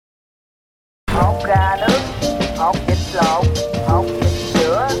Hột gà nướng, hột vịt lộn, hột vịt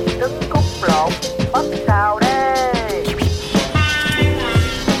sữa, trứng cút lộn, bắp xào đây.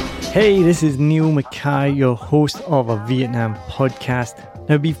 Hey, this is Neil Mackay, your host of a Vietnam podcast.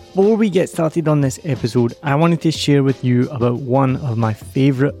 Now, before we get started on this episode, I wanted to share with you about one of my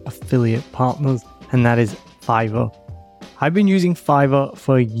favourite affiliate partners, and that is Fiverr. I've been using Fiverr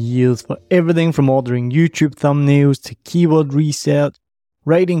for years for everything from ordering YouTube thumbnails to keyword research,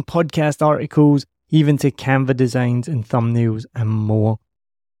 writing podcast articles, even to Canva designs and thumbnails and more.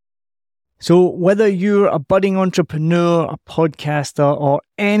 So whether you're a budding entrepreneur, a podcaster, or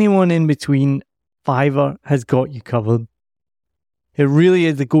anyone in between, Fiverr has got you covered. It really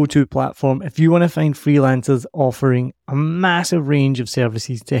is the go-to platform if you want to find freelancers offering a massive range of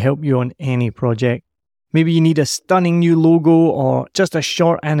services to help you on any project. Maybe you need a stunning new logo or just a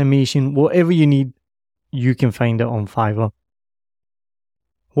short animation, whatever you need, you can find it on Fiverr.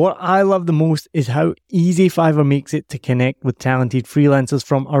 What I love the most is how easy Fiverr makes it to connect with talented freelancers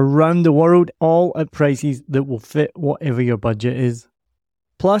from around the world, all at prices that will fit whatever your budget is.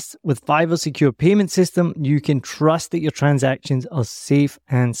 Plus, with Fiverr's secure payment system, you can trust that your transactions are safe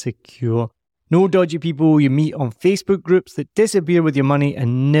and secure. No dodgy people you meet on Facebook groups that disappear with your money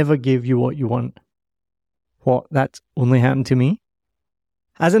and never give you what you want. What, that's only happened to me?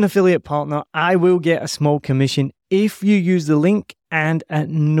 As an affiliate partner, I will get a small commission if you use the link and at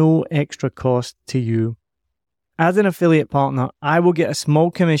no extra cost to you. As an affiliate partner, I will get a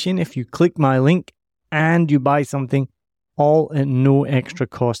small commission if you click my link and you buy something, all at no extra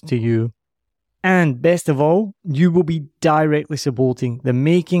cost to you. And best of all, you will be directly supporting the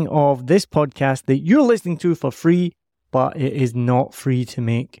making of this podcast that you're listening to for free, but it is not free to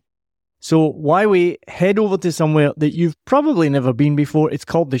make. So why wait? Head over to somewhere that you've probably never been before. It's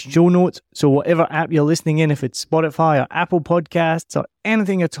called the show notes. So whatever app you're listening in, if it's Spotify or Apple Podcasts or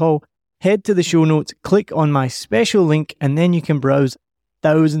anything at all, head to the show notes, click on my special link, and then you can browse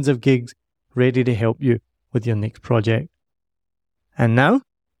thousands of gigs ready to help you with your next project. And now,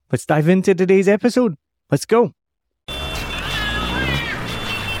 let's dive into today's episode. Let's go.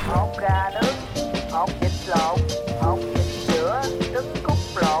 Hột gà nướng, hột vịt lộn, hột vịt sữa, trứng cút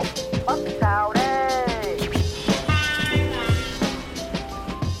lộn, bắp xào đây.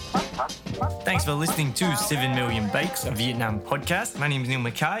 Thanks for listening to 7 Million Bikes, a Vietnam podcast. My name is Neil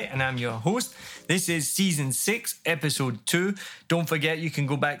Mackay and I'm your host. This is Season 6, Episode 2. Don't forget you can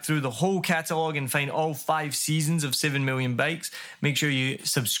go back through the whole catalogue and find all 5 seasons of 7 Million Bikes. Make sure you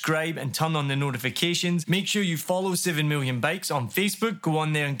subscribe and turn on the notifications. Make sure you follow 7 Million Bikes on Facebook. Go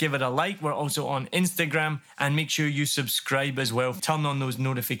on there and give it a like. We're also on Instagram. And make sure you subscribe as well. Turn on those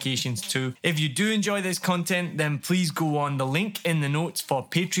notifications too. If you do enjoy this content, then please go on the link in the notes for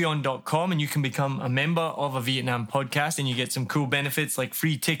patreon.com and you can become a member of a Vietnam podcast and you get some cool benefits like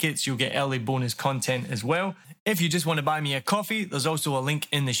free tickets. You'll get early bonus content as well. If you just want to buy me a coffee, there's also a link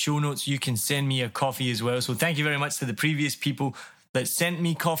in the show notes. You can send me a coffee as well. So thank you very much to the previous people that sent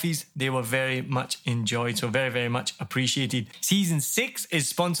me coffees. They were very much enjoyed, so very, very much appreciated. Season 6 is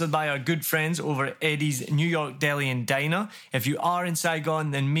sponsored by our good friends over at Eddie's New York Deli and Diner. If you are in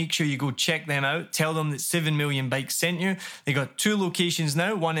Saigon, then make sure you go check them out. Tell them that 7 Million Bikes sent you. They got 2 locations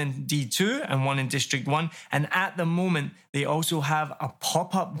now, one in D2 and one in District 1. And at the moment, they also have a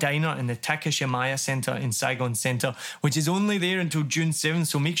pop-up diner in the Takashimaya Center in Saigon Center, which is only there until June 7th.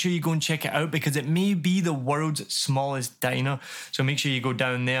 So make sure you go and check it out because it may be the world's smallest diner. So make sure you go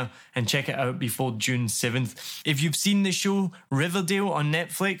down there and check it out before June 7th. If you've seen the show Riverdale on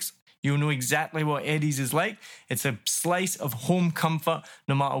Netflix, you'll know exactly what Eddie's is like. It's a slice of home comfort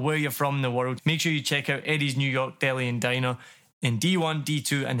no matter where you're from in the world. Make sure you check out Eddie's New York Deli and Diner in D1,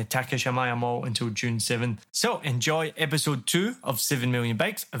 D2 and the Takashimaya Mall until June 7th. So enjoy episode 2 of 7 Million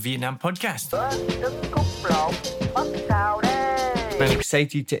Bikes, a Vietnam podcast. Trứng cút lộn, bắp xào đây. I'm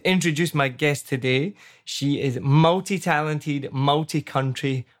excited to introduce my guest today. She is multi-talented,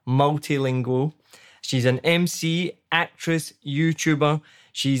 multi-country, multilingual. She's an MC, actress, YouTuber.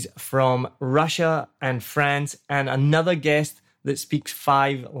 She's from Russia and France and another guest that speaks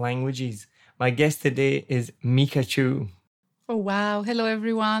 5 languages. My guest today is Mika Chu. Oh, wow. Hello,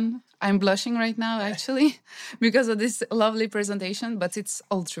 everyone. I'm blushing right now, actually, because of this lovely presentation, but it's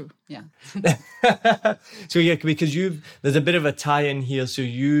all true. Yeah. So, yeah, because there's a bit of a tie-in here. So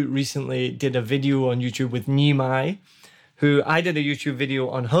you recently did a video on YouTube with Nhi Mai, who I did a YouTube video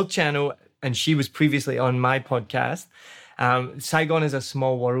on her channel, and she was previously on my podcast. Saigon is a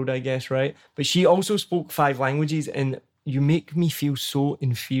small world, I guess, right? But she also spoke 5 languages, and you make me feel so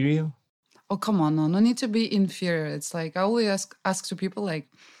inferior. Oh, come on. No need to be inferior. It's like I always ask to people, like,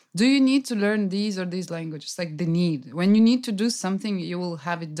 do you need to learn these or these languages? Like the need. When you need to do something, you will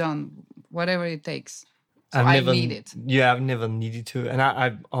have it done. whatever it takes. So I need it. Yeah, I've never needed to. And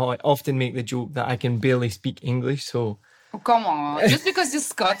I often make the joke that I can barely speak English, so... Oh, come on. Just because you're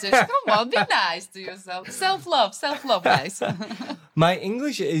Scottish, come on, be nice to yourself. Self-love, guys. My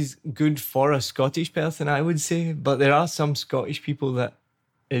English is good for a Scottish person, I would say, but there are some Scottish people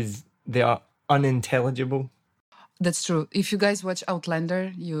they are unintelligible. That's true. If you guys watch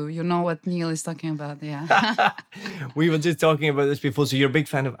Outlander, you know what Neil is talking about, yeah. We were just talking about this before, so you're a big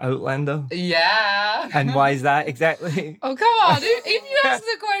fan of Outlander? Yeah. And why is that exactly? Oh, come on. If you ask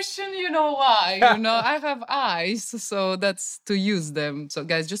the question, you know why. I have eyes, so that's to use them. So,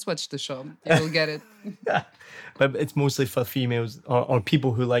 guys, just watch the show. You'll get it. But it's mostly for females or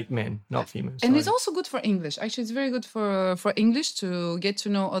people who like men, not females. And it's also good for English. Actually, it's very good for English to get to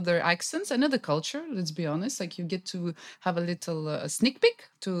know other accents and other culture, let's be honest. Like you get to have a little sneak peek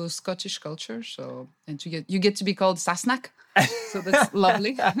to Scottish culture. And you get to be called Sasnak. So that's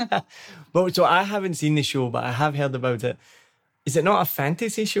lovely. But so I haven't seen the show, but I have heard about it. Is it not a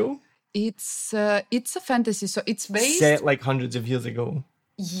fantasy show? It's a fantasy. So it's based... Set like hundreds of years ago.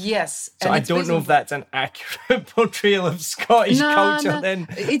 Yes. So I don't know if that's an accurate portrayal of Scottish culture then.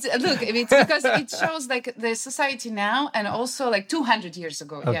 It's because it shows like the society now and also like 200 years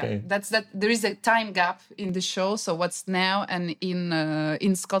ago. Okay. Yeah. There is a time gap in the show. So what's now and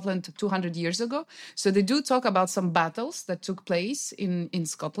in Scotland 200 years ago. So they do talk about some battles that took place in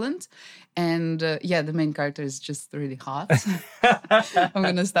Scotland. And the main character is just really hot. I'm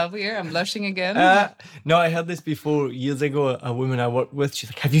going to stop here. I'm blushing again. No, I heard this before years ago. A woman I worked with, she's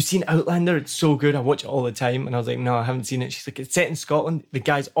like, have you seen Outlander? It's so good. I watch it all the time. And I was like, no, I haven't seen it. She's like, it's set in Scotland. The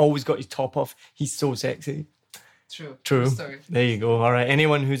guy's always got his top off. He's so sexy. True. Story. There you go. All right.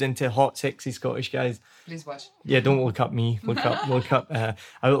 Anyone who's into hot, sexy Scottish guys, please watch. Yeah, don't look up me. Look up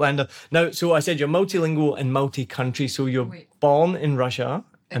Outlander. Now, so I said you're multilingual and multi-country. So you're born in Russia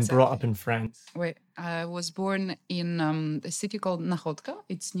and brought up in France. Wait, I was born in a city called Nakhodka.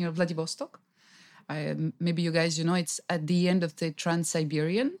 It's near Vladivostok. Maybe you guys, it's at the end of the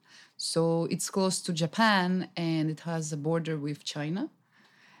Trans-Siberian. So it's close to Japan and it has a border with China.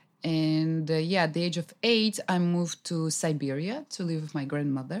 And at the age of 8, I moved to Siberia to live with my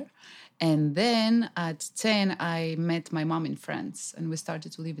grandmother. And then at 10, I met my mom in France and we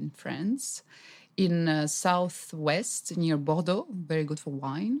started to live in France in southwest near Bordeaux, very good for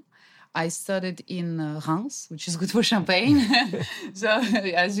wine. I studied in Reims, which is good for champagne. So,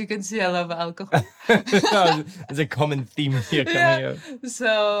 as you can see, I love alcohol. There's a common theme here coming out.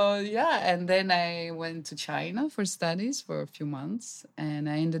 So, and then I went to China for studies for a few months. And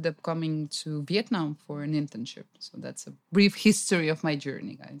I ended up coming to Vietnam for an internship. So that's a brief history of my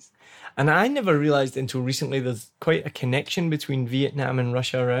journey, guys. And I never realized until recently there's quite a connection between Vietnam and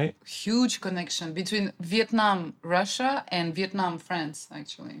Russia, right? Huge connection between Vietnam, Russia, and Vietnam, France,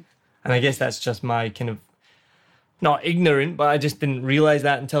 actually. And I guess that's just my kind of, not ignorant, but I just didn't realize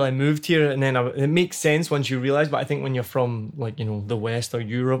that until I moved here. And then it makes sense once you realize, but I think when you're from the West or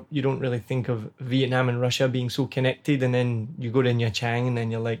Europe, you don't really think of Vietnam and Russia being so connected. And then you go to Nha Trang and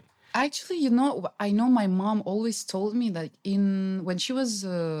then you're like... Actually, I know my mom always told me that when she was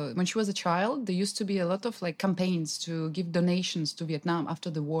a child, there used to be a lot of campaigns to give donations to Vietnam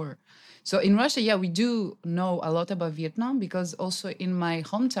after the war. So in Russia, we do know a lot about Vietnam because also in my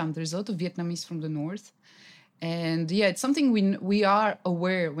hometown, there's a lot of Vietnamese from the north. And it's something we are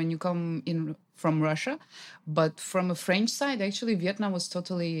aware when you come in from Russia. But from a French side, actually, Vietnam was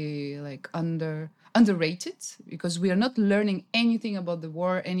totally underrated because we are not learning anything about the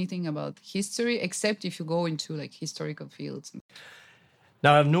war, anything about history, except if you go into historical fields.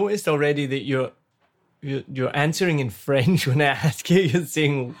 Now, I've noticed already that you're answering in French when I ask you. You're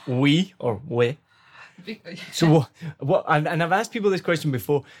saying oui or ouais. So what? And I've asked people this question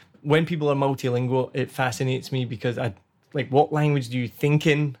before. When people are multilingual, it fascinates me because what language do you think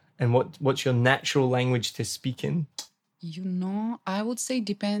in, and what's your natural language to speak in? I would say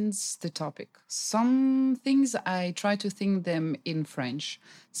depends the topic. Some things I try to think them in French.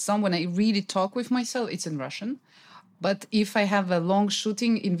 Some when I really talk with myself, it's in Russian. But if I have a long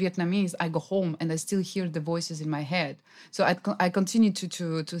shooting in Vietnamese, I go home and I still hear the voices in my head. So I continue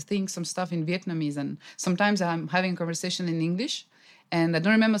to think some stuff in Vietnamese. And sometimes I'm having a conversation in English and I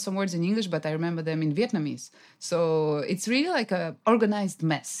don't remember some words in English, but I remember them in Vietnamese. So it's really like a organized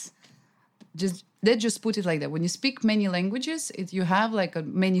mess. Let's just put it like that. When you speak many languages, you have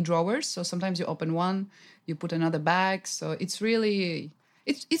many drawers. So sometimes you open one, you put another back. So it's really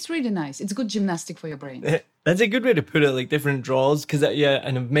nice. It's good gymnastic for your brain. That's a good way to put it, different drawers. Because,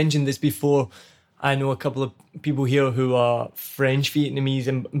 and I've mentioned this before. I know a couple of people here who are French Vietnamese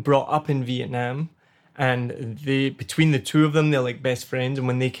and brought up in Vietnam. and between the two of them, they're like best friends. And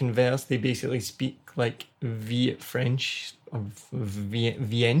when they converse, they basically speak like Viet French or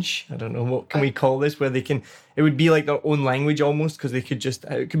Viench. I don't know, what can we call this? Where it would be like their own language almost, because it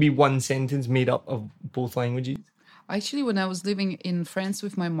could be one sentence made up of both languages. Actually, when I was living in France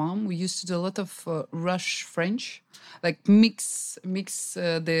with my mom, we used to do a lot of Rush French, like mix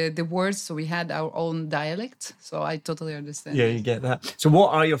the words, so we had our own dialect. So I totally understand. Yeah, you get that. So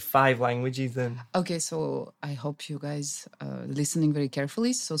what are your 5 languages then? Okay, so I hope you guys listening very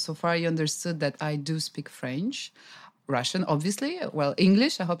carefully. So far you understood that I do speak French, Russian, obviously. Well,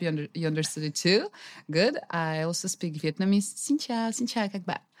 English, I hope you understood it too. Good. I also speak Vietnamese. Xin chào các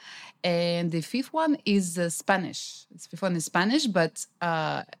bạn. And the 5th one is Spanish. The 5th one is Spanish, but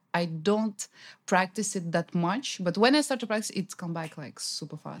I don't practice it that much. But when I start to practice, it's come back like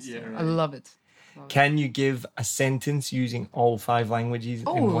super fast. Yeah, right. I love it. Can you give a sentence using all 5 languages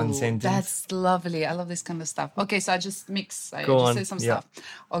in one sentence? That's lovely. I love this kind of stuff. Okay, so I just mix. I Go just on. say some stuff.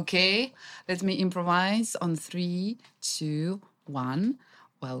 Okay, let me improvise on 3, 2, 1.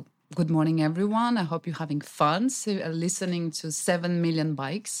 Well, good morning, everyone. I hope you're having fun listening to 7 Million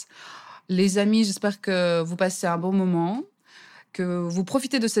Bikes. Les amis, j'espère que vous passez un bon moment, que vous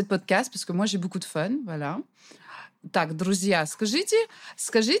profitez de cette podcast, parce que moi, j'ai beaucoup de fun. Voilà. Так, друзья,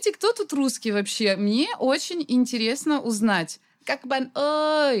 скажите, кто тут русский вообще? Мне очень интересно uznать. Các bạn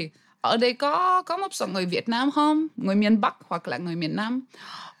ơi, ở đây có một số người Việt Nam không? Người miền Bắc hoặc là người miền Nam?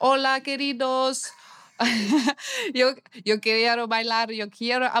 Hola, queridos. Yo quiero bailar, yo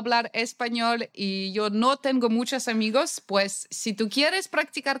quiero hablar español y yo no tengo muchos amigos. Pues si tú quieres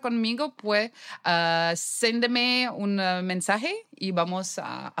practicar conmigo, pues séndeme un mensaje y vamos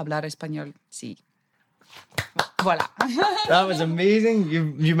a hablar español. Sí. Voilà. That was amazing.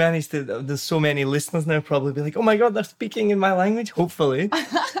 You managed to. There's so many listeners now probably be like, oh my God, they're speaking in my language. Hopefully.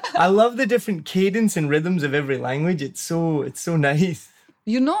 I love the different cadence and rhythms of every language. It's so nice.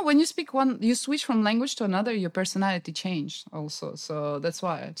 You know, when you speak one, you switch from language to another, your personality changed also. So that's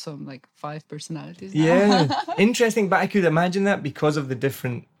why I have some like 5 personalities now. Yeah. Interesting. But I could imagine that because of that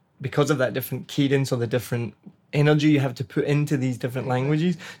different cadence or the different energy you have to put into these different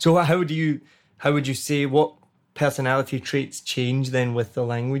languages. So how would you say, what personality traits change then with the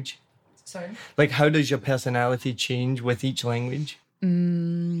language? Sorry? Like, how does your personality change with each language?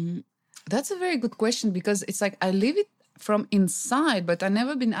 That's a very good question, because it's like I live it from inside, but I've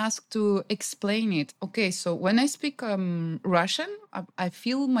never been asked to explain it. Okay, so when I speak Russian, I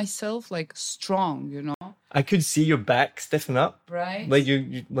feel myself like strong, you know? I could see your back stiffen up. Right. Like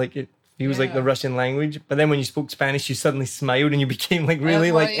you like it feels like the Russian language. But then when you spoke Spanish, you suddenly smiled and you became like really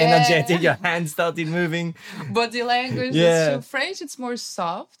energetic. Your hands started moving. Body language. Yeah. So French, it's more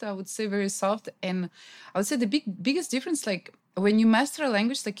soft. I would say very soft. And I would say the biggest difference, like when you master a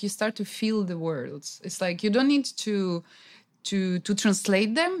language, like you start to feel the words. It's like you don't need to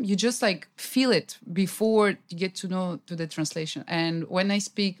translate them. You just like feel it before you get to know to the translation. And when I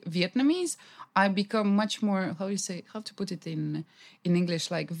speak Vietnamese, I become much more, how to put it in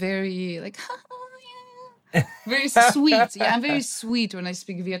English, like very like very sweet. Yeah, I'm very sweet when I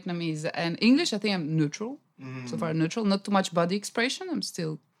speak Vietnamese. And English, I think I'm neutral. So far neutral, not too much body expression. I'm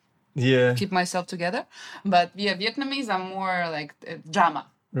still keep myself together. But yeah, Vietnamese, I'm more like drama.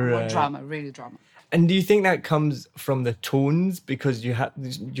 Right. More drama, really drama. And do you think that comes from the tones, because you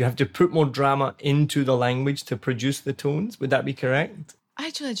have to put more drama into the language to produce the tones? Would that be correct?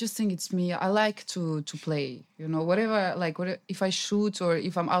 Actually, I just think it's me. I like to play, you know, whatever, if I shoot or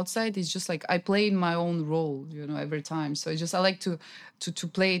if I'm outside, it's just like I play in my own role, you know, every time. So I like to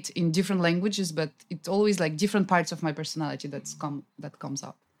play it in different languages, but it's always like different parts of my personality that comes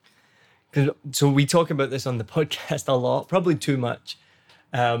up. So we talk about this on the podcast a lot, probably too much,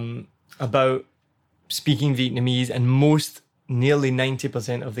 about speaking Vietnamese, and nearly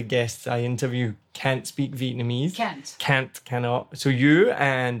 90% of the guests I interview can't speak Vietnamese. Cannot. So you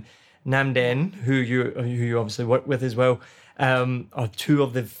and Nam Den, who you obviously work with as well, are 2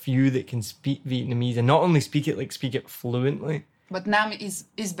 of the few that can speak Vietnamese, and not only speak it fluently. But Nam is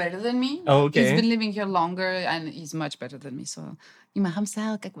better than me. Oh, okay. He's been living here longer and he's much better than me. So, nhưng mà không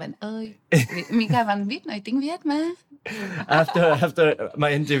sao các bạn ơi. Mình các bạn biết nói tiếng Việt mà. After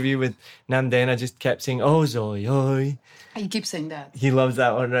my interview with Nam Den, I just kept saying, "Oh, rồi ơi." You keep saying that. He loves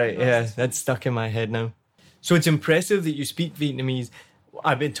that one, right? Yeah, that's stuck in my head now. So it's impressive that you speak Vietnamese.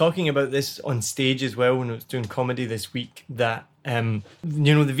 I've been talking about this on stage as well when I was doing comedy this week, that,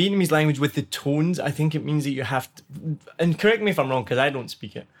 you know, the Vietnamese language with the tones, I think it means that you have to, and correct me if I'm wrong, because I don't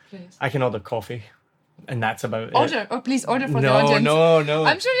speak it. Please. I can order coffee, and that's about it. Please order for the audience. No.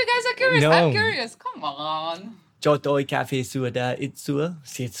 I'm sure you guys are curious. No. I'm curious. Come on. Cho tôi cà phê soda, it's sure.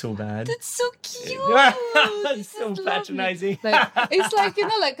 See, it's so bad. That's so cute. It's so Lovely. patronizing. Like it's like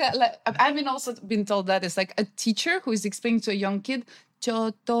like I've been also been told that it's like a teacher who is explaining to a young kid,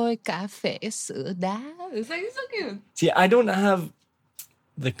 "Cho tôi cà phê soda." It's like it's so cute. See, I don't have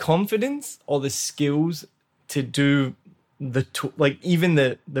the confidence or the skills to do even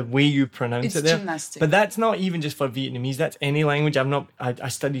the way you pronounce It's it there. gymnastic. But that's not even just for Vietnamese. That's any language. I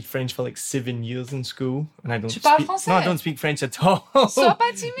studied French for like 7 years in school, and I don't Tu parles speak. français? No, I don't speak French at all. Sois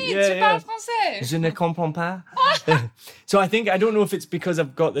pas timide, tu parles français. Je ne comprends pas. So I don't know if it's because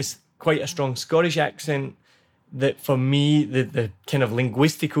I've got this quite a strong Scottish accent that for me, the kind of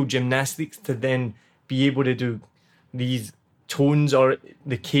linguistical gymnastics to then be able to do these tones or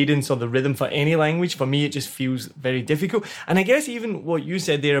the cadence or the rhythm for any language, for me, it just feels very difficult. And I guess even what you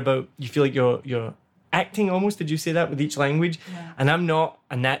said there about you feel like you're acting almost, did you say that, with each language? Yeah. And I'm not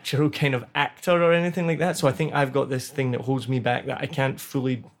a natural kind of actor or anything like that. So I think I've got this thing that holds me back, that I can't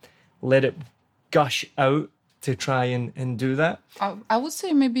fully let it gush out to try and do that. I would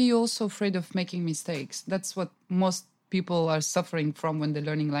say maybe you're also afraid of making mistakes. That's what most people are suffering from when they're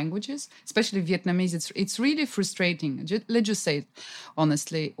learning languages, especially Vietnamese. It's really frustrating. Let's just say it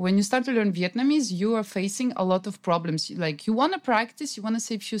honestly. When you start to learn Vietnamese, you are facing a lot of problems. Like you want to practice, you want to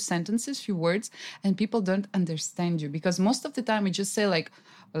say a few sentences, few words, and people don't understand you because most of the time we just say like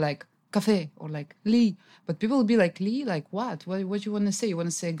café or like ly, but people will be like ly, like what do you want to say? You want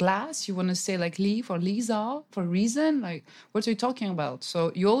to say glass? You want to say like ly for Lisa for reason? Like what are you talking about?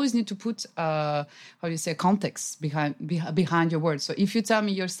 So you always need to put context behind your words. So if you tell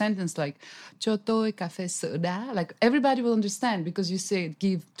me your sentence like cho tôi café soda, like everybody will understand because you say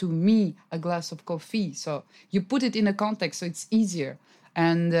give to me a glass of coffee. So you put it in a context so it's easier,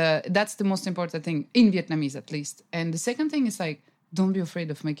 and that's the most important thing in Vietnamese at least. And the second thing is like, don't be afraid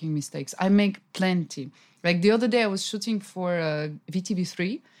of making mistakes. I make plenty. Like the other day I was shooting for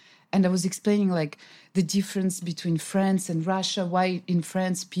VTV3 and I was explaining like the difference between France and Russia, why in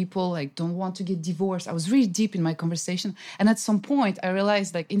France people like don't want to get divorced. I was really deep in my conversation. And at some point I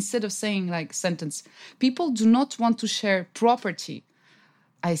realized like instead of saying like sentence, people do not want to share property.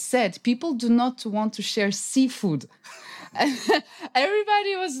 I said people do not want to share seafood. And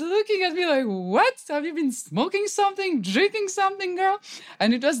everybody was looking at me like, what? Have you been smoking something, drinking something, girl?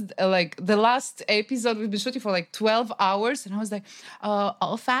 And it was like the last episode we've been shooting for like 12 hours. And I was like,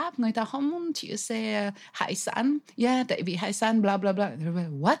 ở Pháp, người ta không chia sẻ hải sản. Yeah, tại vì hải sản, blah, blah, blah. And they were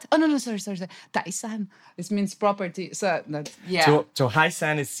like, what? Oh, no, sorry. Tài sản. This means property. So, yeah. So hải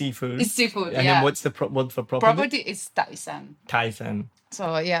sản is seafood. It's seafood, and yeah. then what's the word for property? Property is tài sản. Tài sản.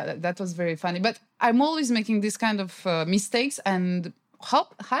 So yeah, that was very funny. But I'm always making this kind of mistakes, and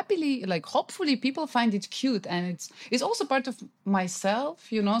hopefully people find it cute, and it's also part of myself,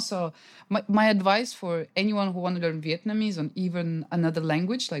 you know. So my advice for anyone who want to learn Vietnamese or even another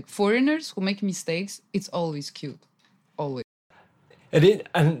language, like foreigners who make mistakes, it's always cute, always. It is,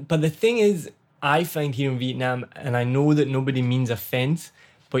 but the thing is, I find here in Vietnam, and I know that nobody means offense,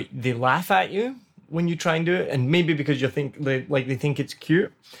 but they laugh at you when you try and do it, and maybe because they think it's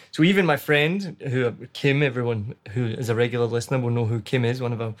cute. So even my friend, Kim, everyone who is a regular listener will know who Kim is,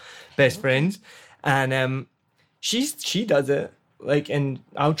 one of our best friends, and she does it, like, and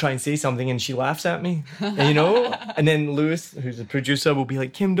I'll try and say something and she laughs at me, you know, and then Lewis, who's a producer, will be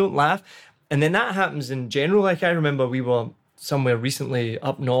like, Kim, don't laugh. And then that happens in general. Like I remember we were somewhere recently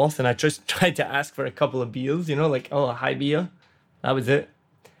up north and I just tried to ask for a couple of beers, you know, like, oh, a high beer, that was it.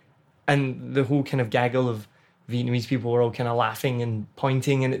 And the whole kind of gaggle of Vietnamese people were all kind of laughing and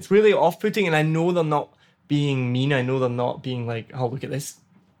pointing, and it's really off-putting. And I know they're not being mean. I know they're not being like, oh, look at this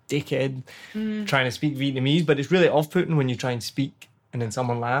dickhead trying to speak Vietnamese. But it's really off-putting when you try and speak and then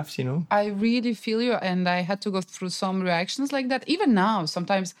someone laughs, you know? I really feel you. And I had to go through some reactions like that. Even now,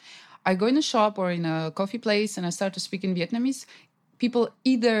 sometimes I go in a shop or in a coffee place and I start to speak in Vietnamese. People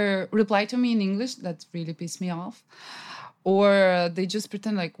either reply to me in English, that really pissed me off, or they just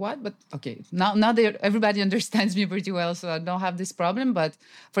pretend like, what? But okay, now everybody understands me pretty well, so I don't have this problem. But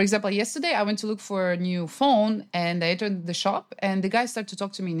for example, yesterday I went to look for a new phone and I entered the shop and the guy started to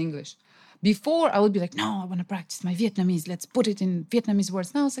talk to me in English. Before I would be like, no, I want to practice my Vietnamese. Let's put it in Vietnamese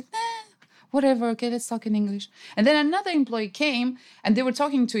words. Now I was like, whatever, okay, let's talk in English. And then another employee came and they were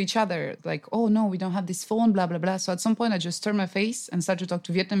talking to each other like, oh no, we don't have this phone, blah, blah, blah. So at some point I just turned my face and started to talk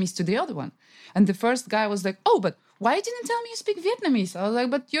to Vietnamese to the other one. And the first guy was like, oh, but why didn't you tell me you speak Vietnamese? I was like,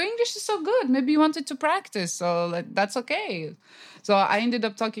 but your English is so good. Maybe you wanted to practice. So like, that's okay. So I ended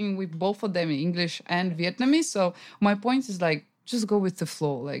up talking with both of them in English and Vietnamese. So my point is like, just go with the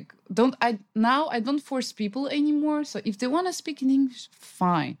flow. Like, I don't force people anymore. So if they want to speak in English,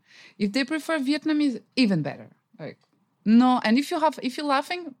 fine. If they prefer Vietnamese, even better. Like, no. And if you're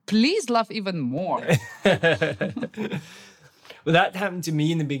laughing, please laugh even more. Well, that happened to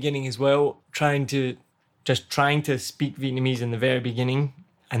me in the beginning as well, trying to speak Vietnamese in the very beginning,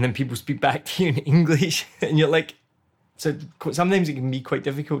 and then people speak back to you in English, and you're like, so sometimes it can be quite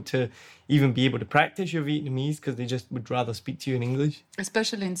difficult to even be able to practice your Vietnamese because they just would rather speak to you in English.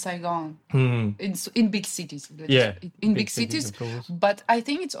 Especially in Saigon, Hmm. in big cities. Yeah, in big cities. of course. But I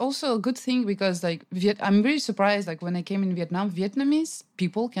think it's also a good thing because, like, I'm really surprised. Like when I came in Vietnam, Vietnamese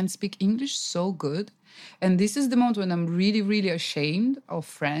people can speak English so good, and this is the moment when I'm really, really ashamed of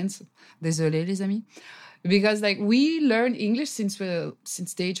France. Désolé, les amis. Because like we learn English since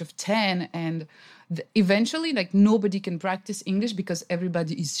the age of 10, and eventually like nobody can practice English because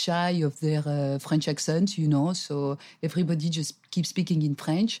everybody is shy of their French accent, so everybody just keeps speaking in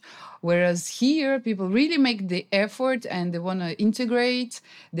French. Whereas here people really make the effort and they want to integrate,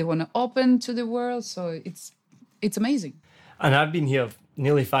 they want to open to the world, so it's amazing. And I've been here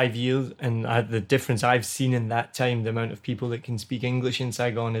nearly 5 years, and the difference I've seen in that time, the amount of people that can speak English in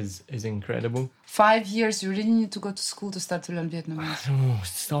Saigon is incredible. 5 years, you really need to go to school to start to learn Vietnamese. Oh,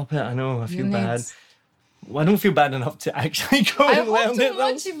 stop it. I know, I feel You bad. need- Well, I don't feel bad enough to actually go I and hope learn to it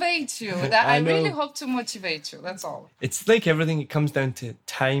though. motivate you. I I really know. hope to motivate you. That's all. It's like everything, it comes down to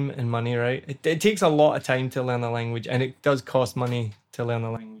time and money, right? It takes a lot of time to learn a language, and it does cost money to learn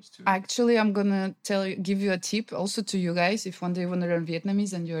a language too. Actually, I'm gonna give you a tip also to you guys. If one day you want to learn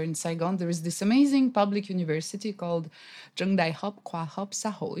Vietnamese and you're in Saigon, there is this amazing public university called Trường Đại học Khoa học Xã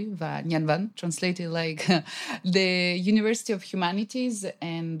hội và Nhân văn, translated like the University of Humanities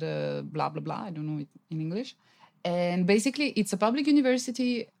and blah blah blah. I don't know it in English. And basically, it's a public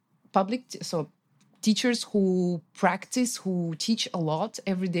university, so teachers who practice, who teach a lot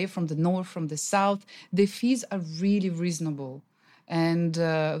every day from the north, from the south. The fees are really reasonable. And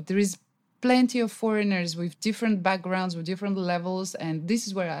there is plenty of foreigners with different backgrounds, with different levels. And this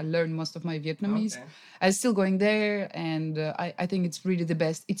is where I learned most of my Vietnamese. Okay. I'm still going there, and I think it's really the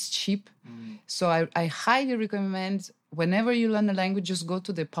best. It's cheap. So I highly recommend whenever you learn a language, just go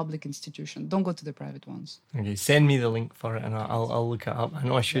to the public institution. Don't go to the private ones. Okay, send me the link for it, and I'll look it up. I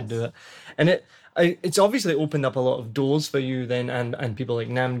know I should do it. And it's obviously opened up a lot of doors for you then, and people like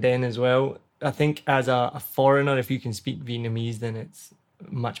Nam Den as well. I think as a foreigner, if you can speak Vietnamese, then it's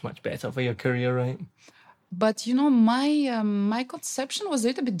much, much better for your career, right? But my conception was a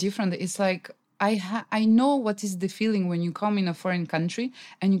little bit different. It's like I know what is the feeling when you come in a foreign country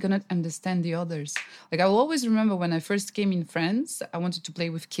and you cannot understand the others. Like I will always remember when I first came in France, I wanted to play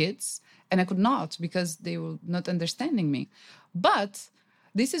with kids and I could not because they were not understanding me. But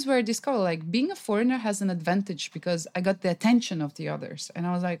this is where I discovered like being a foreigner has an advantage because I got the attention of the others. And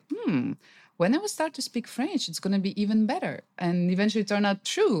I was like, when I will start to speak French, it's going to be even better. And eventually it turned out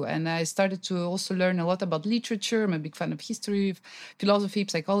true. And I started to also learn a lot about literature. I'm a big fan of history, philosophy,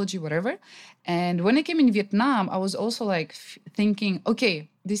 psychology, whatever. And when I came in Vietnam, I was also like thinking, okay,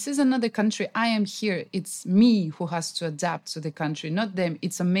 this is another country. I am here. It's me who has to adapt to the country, not them.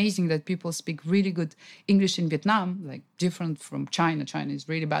 It's amazing that people speak really good English in Vietnam, like different from China. China is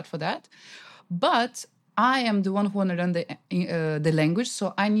really bad for that. But I am the one who want to learn the language.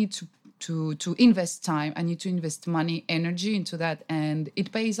 So I need to invest time. I need to invest money, energy into that. And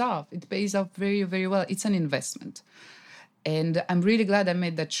it pays off. It pays off very, very well. It's an investment. And I'm really glad I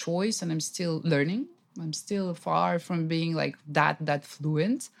made that choice, and I'm still learning. I'm still far from being like that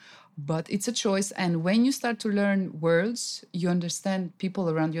fluent, but it's a choice. And when you start to learn words, you understand people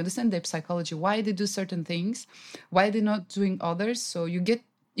around you, understand their psychology, why they do certain things, why they're not doing others. So you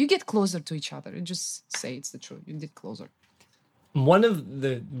get closer to each other. You just say it's the truth. You get closer. One of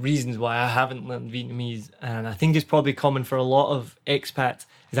the reasons why I haven't learned Vietnamese, and I think it's probably common for a lot of expats,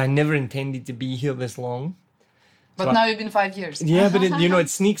 is I never intended to be here this long. But So now you've been 5 years. Yeah, but it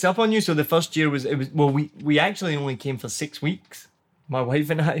sneaks up on you. So the first year we actually only came for 6 weeks, my wife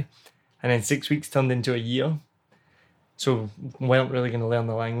and I, and then 6 weeks turned into a year. So we weren't really going to learn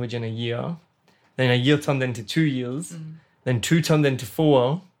the language in a year. Then a year turned into 2 years. Then 2 turned into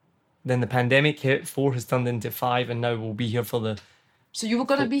 4. Then the pandemic hit. 4 has turned into 5, and now we'll be here for the. So you were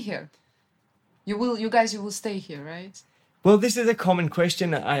gonna be here. You will stay here, right? Well, this is a common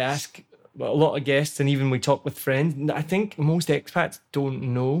question that I ask a lot of guests, and even we talk with friends. I think most expats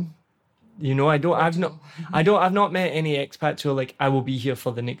don't know. I've not met any expats who are like, I will be here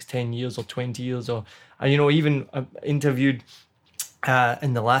for the next 10 years or 20 years, or even interviewed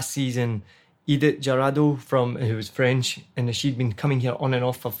in the last season Edith Jarado who was French, and she'd been coming here on and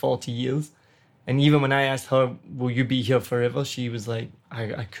off for 40 years. And even when I asked her, will you be here forever? She was like,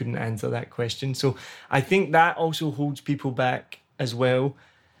 I couldn't answer that question. So I think that also holds people back as well.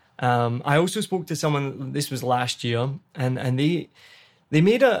 I also spoke to someone, this was last year, and they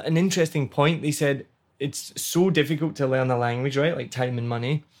made an interesting point. They said it's so difficult to learn a language, right? Like time and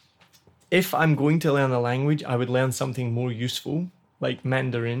money. If I'm going to learn a language, I would learn something more useful, like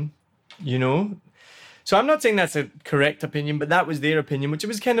Mandarin, you know? So I'm not saying that's a correct opinion, but that was their opinion, which it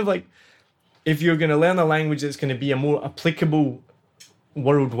was kind of like, if you're going to learn a language that's going to be a more applicable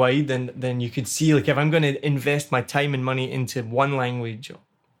worldwide, then you could see, like, if I'm going to invest my time and money into one language,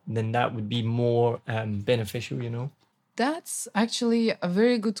 then that would be more beneficial, you know? That's actually a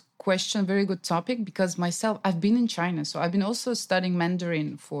very good question, very good topic, because myself, I've been in China. So I've been also studying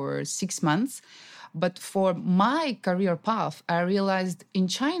Mandarin for 6 months. But for my career path, I realized in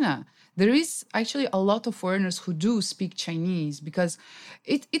China, there is actually a lot of foreigners who do speak Chinese because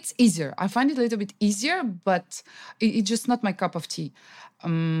it's easier. I find it a little bit easier, but it's just not my cup of tea.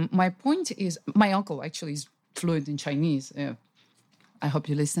 My point is, my uncle actually is fluent in Chinese. I hope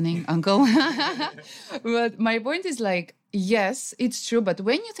you're listening, uncle. But my point is like, yes, it's true. But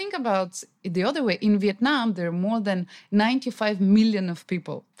when you think about it the other way, in Vietnam, there are more than 95 million of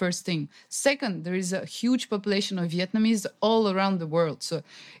people, first thing. Second, there is a huge population of Vietnamese all around the world. So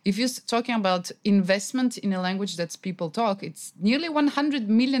if you're talking about investment in a language that people talk, it's nearly 100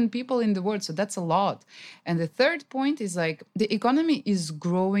 million people in the world. So that's a lot. And the third point is like, the economy is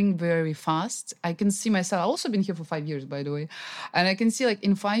growing very fast. I can see myself, I've also been here for 5 years, by the way. And I can see like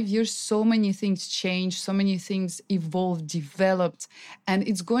in 5 years, so many things change, so many things evolve, developed, and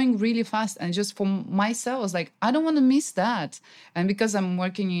it's going really fast. And just for myself, I was like, I don't want to miss that. And because I'm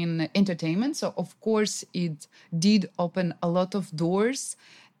working in entertainment, so of course it did open a lot of doors.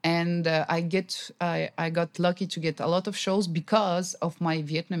 And I got lucky to get a lot of shows because of my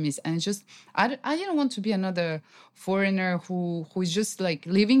Vietnamese. And it's just, I didn't want to be another foreigner who is just like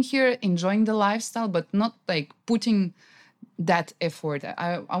living here, enjoying the lifestyle, but not like putting that effort.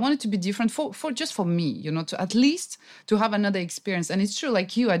 I want it to be different for just for me, you know, to at least to have another experience. And it's true,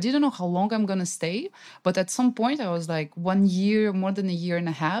 like you, I didn't know how long I'm gonna stay, but at some point I was like 1 year, more than a year and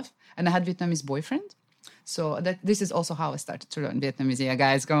a half, and I had Vietnamese boyfriend. So this is also how I started to learn Vietnamese. Yeah,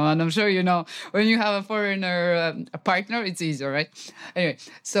 guys, come on. I'm sure you know, when you have a foreigner a partner, it's easier, right? Anyway,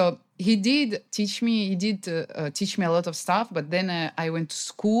 so he did teach me. He did teach me a lot of stuff. But then I went to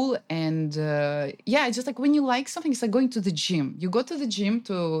school, and it's just like when you like something, it's like going to the gym. You go to the gym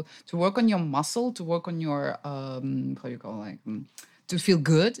to work on your muscle, to work on your to feel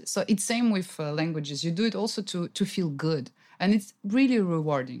good. So it's same with languages. You do it also to feel good, and it's really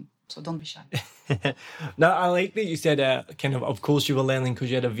rewarding. So don't be shy. No, I like that you said of course you were learning because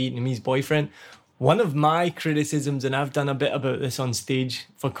you had a Vietnamese boyfriend. One of my criticisms, and I've done a bit about this on stage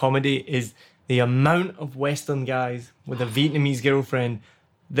for comedy, is the amount of Western guys with a Vietnamese girlfriend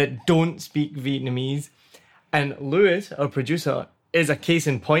that don't speak Vietnamese. And Lewis, our producer, is a case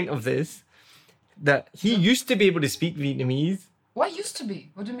in point of this, that he used to be able to speak Vietnamese. What used to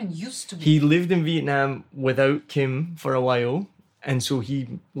be? What do you mean used to be? He lived in Vietnam without Kim for a while. And so he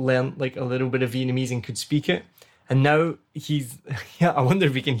learned like a little bit of Vietnamese and could speak it. And now he's, I wonder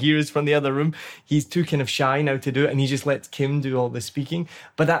if he can hear us from the other room. He's too kind of shy now to do it. And he just lets Kim do all the speaking.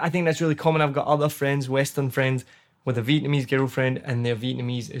 But I think that's really common. I've got other friends, Western friends, with a Vietnamese girlfriend, and their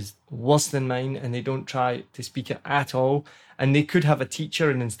Vietnamese is worse than mine. And they don't try to speak it at all. And they could have a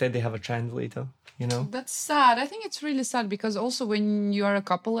teacher and instead they have a translator. You know? That's sad. I think it's really sad because also when you are a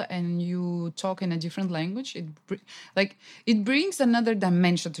couple and you talk in a different language, it brings another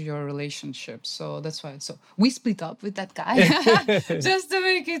dimension to your relationship. So that's why. So we split up with that guy, just to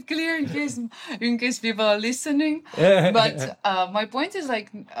make it clear in case people are listening. But my point is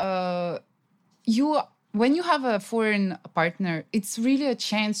like when you have a foreign partner, it's really a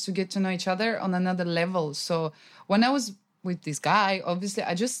chance to get to know each other on another level. So when I was with this guy, obviously,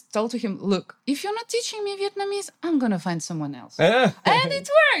 I just told to him, look, if you're not teaching me Vietnamese, I'm going to find someone else. And it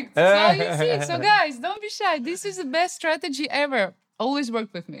worked. So you see. So guys, don't be shy. This is the best strategy ever. Always work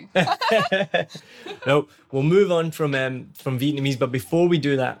with me. No, we'll move on from Vietnamese. But before we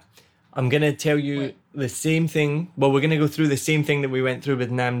do that, I'm going to tell you the same thing. Well, we're going to go through the same thing that we went through with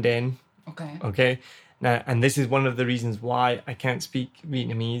Nam Den. Okay. Now, and this is one of the reasons why I can't speak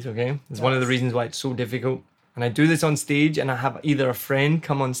Vietnamese, okay? It's one of the reasons why it's so difficult. And I do this on stage, and I have either a friend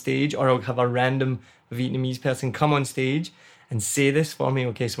come on stage or I'll have a random Vietnamese person come on stage and say this for me.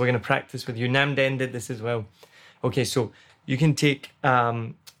 Okay, so we're going to practice with you. Nam Den did this as well. Okay, so you can take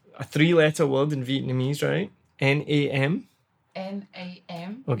a 3-letter word in Vietnamese, right? N-A-M.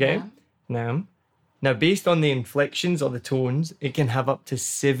 N-A-M. Okay, Nam. Now, based on the inflections or the tones, it can have up to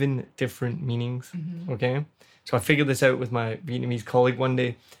 7 different meanings, okay? So I figured this out with my Vietnamese colleague one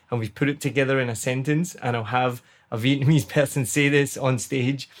day, and we've put it together in a sentence, and I'll have a Vietnamese person say this on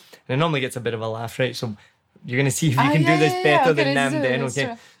stage, and it normally gets a bit of a laugh, right? So you're going to see if you can do this better than Nam Den, okay?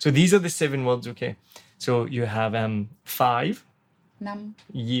 True. So these are the 7 words, okay? So you have 5, Nam,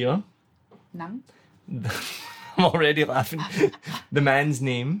 year. nam, I'm already laughing. The man's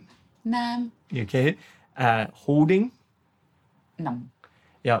name, nam, okay? Holding, nam.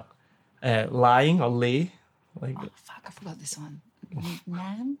 yeah. Lying or lay, like, Oh, fuck, I forgot this one.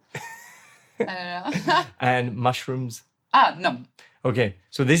 Nam? I don't know. and mushrooms. Nam. Okay,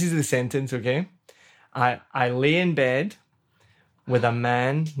 so this is the sentence, okay? I lay in bed with a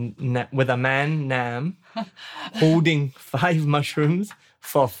man Nam holding 5 mushrooms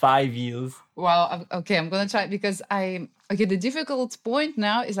for 5 years. Well, okay, I'm gonna try because the difficult point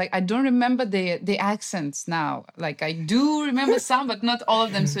now is like I don't remember the accents now. Like I do remember some, but not all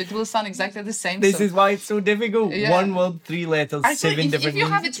of them, so it will sound exactly the same. This is why it's so difficult. Yeah. 1 word, 3 letters, Actually, 7 different if you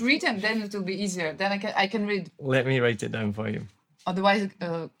have names. it written, then it will be easier. Then I can read. Let me write it down for you. Otherwise,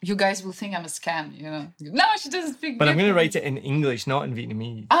 you guys will think I'm a scam. You know? No, she doesn't speak. But I'm going to Vietnamese. write it in English, not in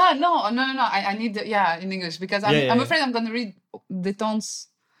Vietnamese. No. I need in English because I'm afraid I'm gonna read the tones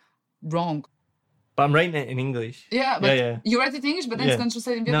wrong. But I'm writing it in English. Yeah, but Yeah. you write it in English, but then Yeah. it's going to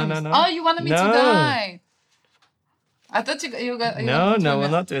translate in No, Vietnamese. no. Oh, you wanted me to No. die. I thought you got. No, we're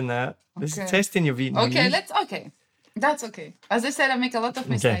not doing that. This Okay. is testing your Vietnamese. Okay. That's okay. As I said, I make a lot of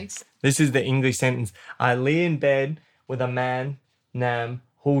mistakes. This is the English sentence. I lay in bed with a man, Nam,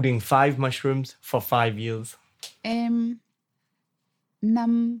 holding 5 mushrooms for 5 years. Năm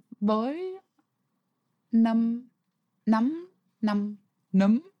bối, năm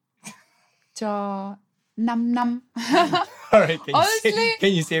cho 5 năm. All right, Honestly?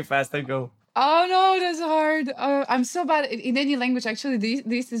 can you say it faster? Go. Oh no, that's hard. I'm so bad in any language. Actually,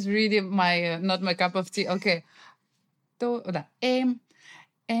 this is really my not my cup of tea. Okay.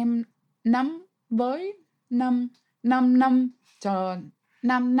 Em 5 với 5 cho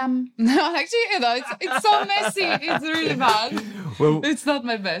 5 năm. No, actually, it's so messy. It's really bad. Well, It's not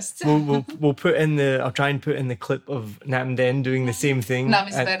my best. we'll put in I'll try and put in the clip of Nam Den doing the same thing. Nam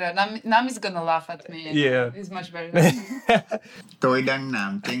is better. Nam is gonna laugh at me. Yeah. It's much better. Tôi đang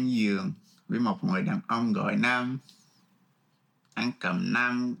nằm trên giường với một người đàn ông gọi Nam. Anh cầm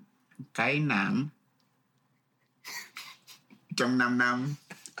 5 cái nạm trong 5 năm.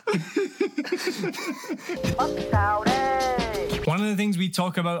 Bắc sao đây? One of the things we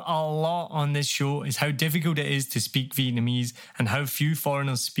talk about a lot on this show is how difficult it is to speak Vietnamese and how few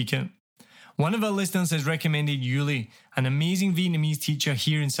foreigners speak it. One of our listeners has recommended Yuli, an amazing Vietnamese teacher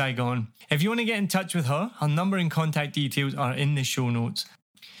here in Saigon. If you want to get in touch with her, her number and contact details are in the show notes.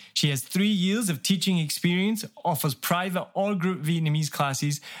 She has 3 years of teaching experience, offers private or group Vietnamese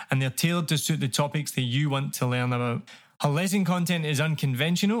classes, and they're tailored to suit the topics that you want to learn about. Her lesson content is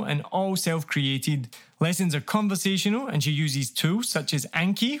unconventional and all self-created. Lessons are conversational, and she uses tools such as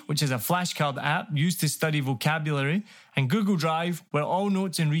Anki, which is a flashcard app used to study vocabulary, and Google Drive, where all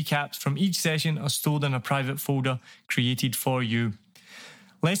notes and recaps from each session are stored in a private folder created for you.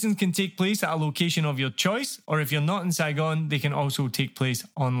 Lessons can take place at a location of your choice, or if you're not in Saigon, they can also take place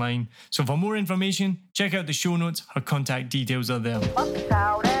online. So for more information, check out the show notes. Her contact details are there. Bắc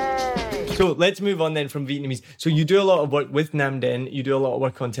sao đây? So let's move on then from Vietnamese. So you do a lot of work with Nam Den. You do a lot of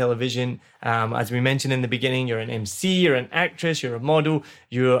work on television. As we mentioned in the beginning, you're an MC, you're an actress, you're a model.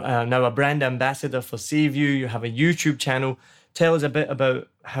 You're now a brand ambassador for Save You. You have a YouTube channel. Tell us a bit about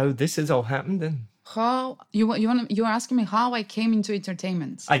how this has all happened then. How you're asking me how I came into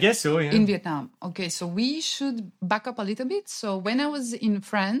entertainment I guess so, yeah. in Vietnam. Okay, so we should back up a little bit. So when I was in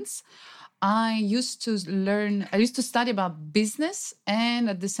France, I used to study about business and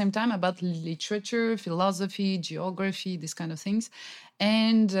at the same time about literature, philosophy, geography, these kind of things.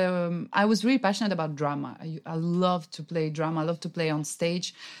 And I was really passionate about drama. I love to play drama. I love to play on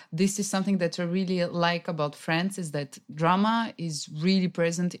stage. This is something that I really like about France, is that drama is really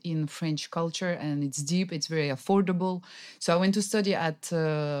present in French culture and it's deep, it's very affordable. So I went to study at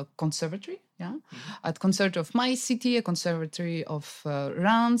conservatory. Yeah, at Conservatory of my city, a conservatory of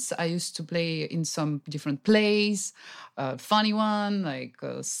Reims. I used to play in some different plays, funny one, like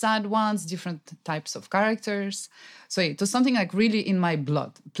sad ones, different types of characters. So it was something like really in my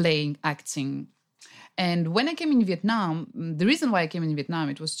blood, playing, acting. And when I came in Vietnam, the reason why I came in Vietnam,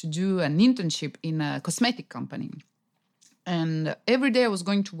 it was to do an internship in a cosmetic company. And every day I was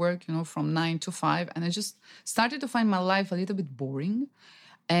going to work, from 9 to 5. And I just started to find my life a little bit boring.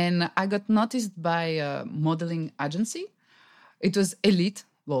 And I got noticed by a modeling agency. It was Elite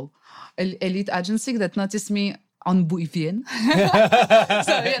agency that noticed me on Bui Vien. Yeah,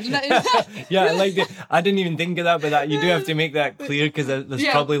 I like that. I didn't even think of that, but you do have to make that clear because there's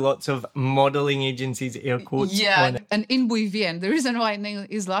probably lots of modeling agencies, air quotes. Yeah, and in Bui Vien, the reason why Neil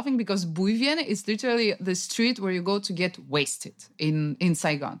is laughing because Bui Vien is literally the street where you go to get wasted in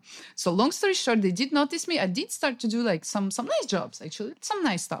Saigon. So long story short, they did notice me. I did start to do like some nice jobs, actually, some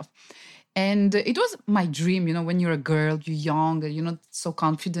nice stuff. And it was my dream, when you're a girl, you're young, you're not so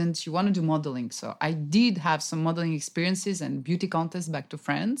confident, you want to do modeling. So I did have some modeling experiences and beauty contests back to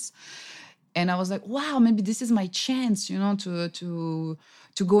France. And I was like, wow, maybe this is my chance, to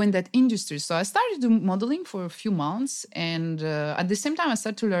go in that industry. So I started doing modeling for a few months. And at the same time, I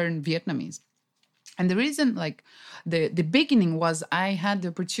started to learn Vietnamese. And the reason, the beginning was I had the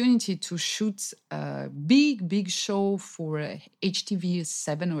opportunity to shoot a big show for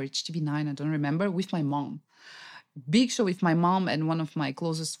HTV7 or HTV9, I don't remember, with my mom. Big show with my mom and one of my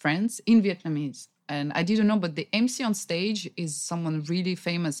closest friends in Vietnamese. And I didn't know, but the MC on stage is someone really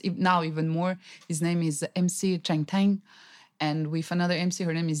famous, now even more. His name is MC Chang Tang. And with another MC,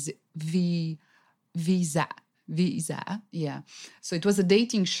 her name is Visa, yeah. So it was a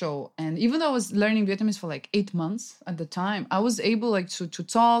dating show. And even though I was learning Vietnamese for 8 months at the time, I was able to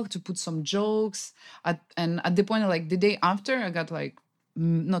talk, to put some jokes. And at the point, the day after, I got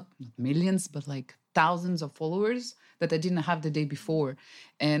not millions, but thousands of followers that I didn't have the day before.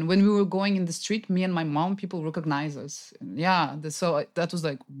 And when we were going in the street, me and my mom, people recognize us. Yeah, so that was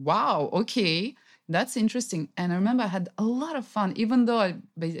wow, okay. That's interesting. And I remember I had a lot of fun, even though I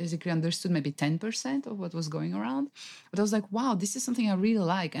basically understood maybe 10% of what was going around. But I was like, wow, this is something I really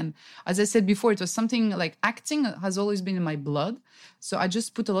like. And as I said before, it was something acting has always been in my blood. So I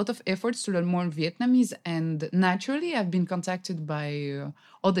just put a lot of efforts to learn more Vietnamese. And naturally, I've been contacted by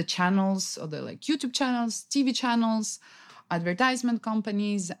other channels, other YouTube channels, TV channels, advertisement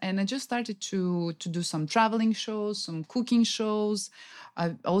companies. And I just started to do some traveling shows, some cooking shows.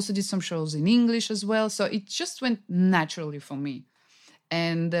 I also did some shows in English as well. So it just went naturally for me.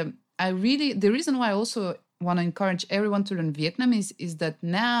 And the reason why I also want to encourage everyone to learn Vietnamese is that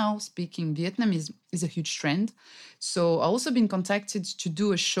now speaking Vietnamese is a huge trend. So I've also been contacted to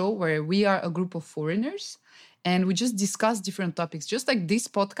do a show where we are a group of foreigners and we just discuss different topics, just like this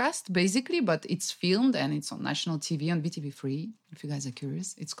podcast, basically, but it's filmed and it's on national TV, on VTV3, if you guys are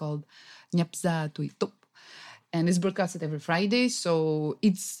curious. It's called Nyapza Tui Top. And it's broadcasted every Friday. So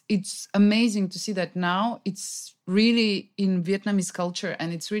it's amazing to see that now it's really in Vietnamese culture.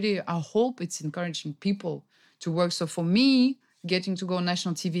 And it's really, I hope it's encouraging people to work. So for me, getting to go on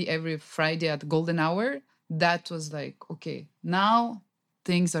national TV every Friday at the golden hour, that was okay, now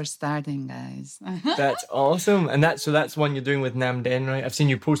things are starting, guys. That's awesome. And that's one you're doing with Nam Den, right? I've seen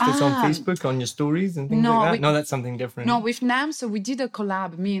you post this on Facebook, on your stories and things like that. No, that's something different. No, with Nam, so we did a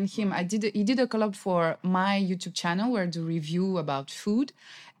collab, me and him. He did a collab for my YouTube channel where I do review about food.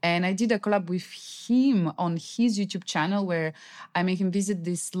 And I did a collab with him on his YouTube channel where I make him visit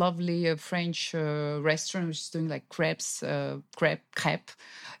this lovely French restaurant which is doing crepes, crepe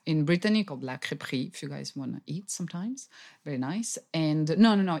in Brittany called La Crêperie, if you guys want to eat sometimes. Very nice. And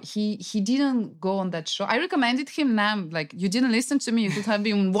no. He didn't go on that show. I recommended him, Nam, you didn't listen to me. You could have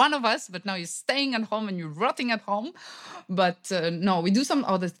been one of us, but now you're staying at home and you're rotting at home. But no, we do some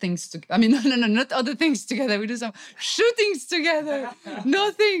other things. No, not other things together. We do some shootings together.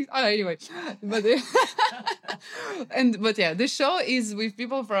 Nothing. Oh, anyway, but yeah, the show is with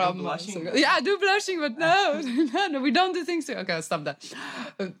people from. I do blushing, but no, we don't do things. Okay, I'll stop that.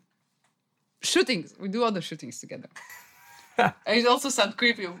 Shootings, we do other shootings together. And it also sounds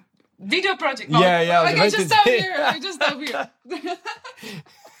creepy. Video project. No, yeah. I just stop here. I do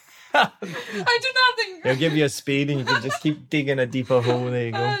nothing. They'll give you a spade and you can just keep digging a deeper hole. There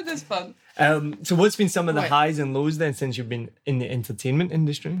you go. That's fun. So what's been some of the highs and lows then since you've been in the entertainment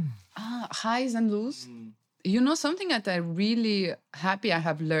industry? Highs and lows? Something that I'm really happy I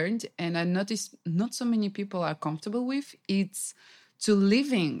have learned and I noticed not so many people are comfortable with, it's to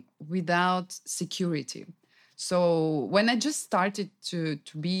living without security. So when I just started to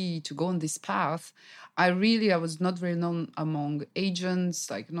go on this path, I was not very known among agents,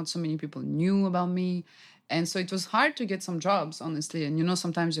 not so many people knew about me. And so it was hard to get some jobs, honestly. And,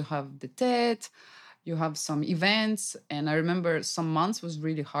 sometimes you have the TED, you have some events. And I remember some months was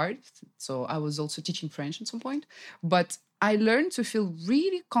really hard. So I was also teaching French at some point. But I learned to feel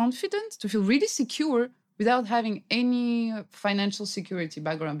really confident, to feel really secure without having any financial security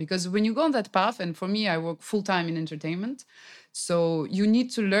background. Because when you go on that path, and for me, I work full-time in entertainment. So you need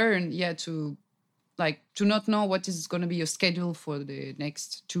to learn, to not know what is going to be your schedule for the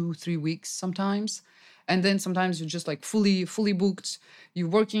next 2-3 weeks sometimes. And then sometimes you're just like fully booked. You're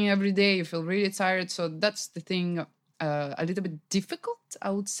working every day. You feel really tired. So that's the thing, a little bit difficult,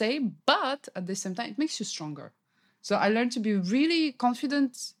 I would say. But at the same time, it makes you stronger. So I learned to be really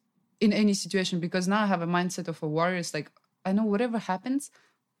confident in any situation, because now I have a mindset of a warrior. It's like, I know whatever happens,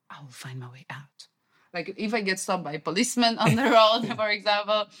 I will find my way out. Like if I get stopped by a policeman on the road, for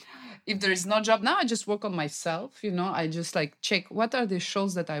example, if there is no job, now I just work on myself, I just like check what are the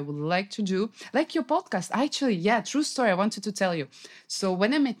shows that I would like to do. Like your podcast, actually, yeah, true story, I wanted to tell you. So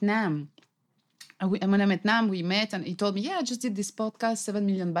when I met Nam, we met and he told me, I just did this podcast, 7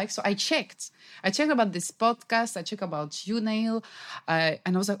 million bikes. So I checked about this podcast. I checked about you, Neil. And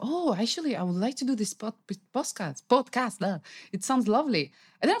I was like, oh, actually, I would like to do this podcast. It sounds lovely.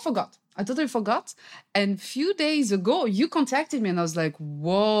 And then I totally forgot. And a few days ago, you contacted me and I was like,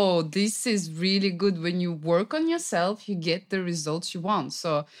 whoa, this is really good. When you work on yourself, you get the results you want.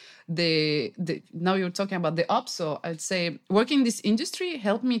 So now you're talking about the ops. So I'd say working in this industry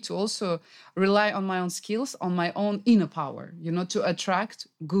helped me to also rely on my own skills, on my own inner power, to attract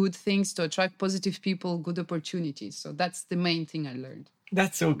good things, to attract positive people, good opportunities. So that's the main thing I learned.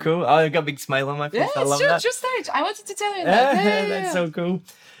 That's so cool. I got a big smile on my face. Yeah, I love true, that. true story. I wanted to tell you that. Yeah, That's so cool.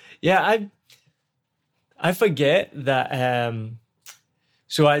 Yeah, I forget that.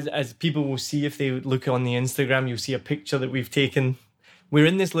 So as people will see, if they look on the Instagram, you'll see a picture that we've taken. We're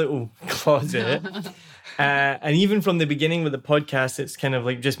in this little closet. And even from the beginning with the podcast, it's kind of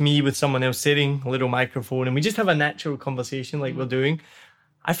like just me with someone else sitting, a little microphone, and we just have a natural conversation like we're doing.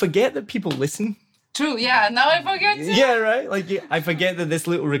 I forget that people listen. True, yeah. Now I forget too. Yeah, right? Like, I forget that this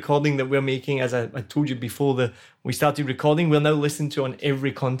little recording that we're making, as I told you before we started recording, we'll now listen to on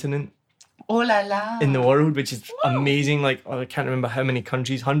every continent. Oh la la. In the world, which is amazing. Like, I can't remember how many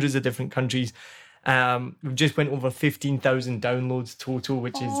countries, hundreds of different countries. We've just went over 15,000 downloads total,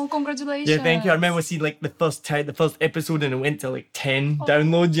 which is... Oh, congratulations. Yeah, thank you. I remember seeing like the first episode and it went to like 10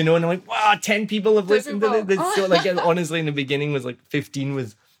 downloads, and I'm like, wow, 10 people have listened to this. So like, honestly, in the beginning was like 15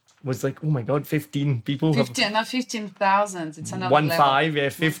 was like, oh my God, 15 people. 15, not 15,000. It's another level.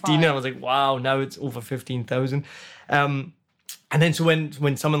 15. And I was like, wow, now it's over 15,000. And then so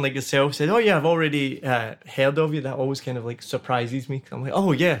when someone like yourself said, oh yeah, I've already heard of you, that always kind of like surprises me. I'm like,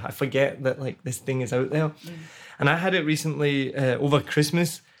 oh yeah, I forget that like this thing is out there. And I had it recently over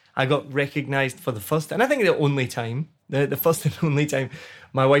Christmas. I got recognised for the first, and I think the only time, the first and only time,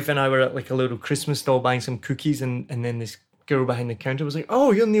 my wife and I were at like a little Christmas stall buying some cookies, and then this girl behind the counter was like,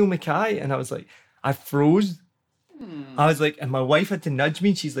 oh, you're Neil Mackay. And I was like, I froze. I was like, and my wife had to nudge me,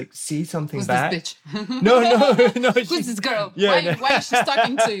 and she's like, say something Who's back. This bitch? No. Who's this girl? Yeah, why is she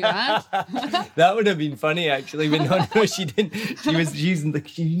talking to you, huh? That would have been funny, actually. But no, she didn't. She was using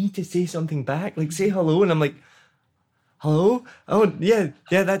like, you need to say something back, like say hello. And I'm like, hello? Oh, yeah,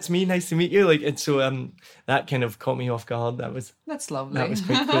 that's me. Nice to meet you. Like, and so that kind of caught me off guard. That's lovely. That was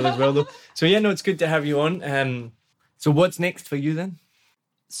quite cool as well, though. So yeah, no, it's good to have you on. So what's next for you then?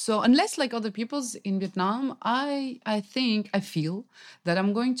 So unless like other people's in Vietnam, I feel that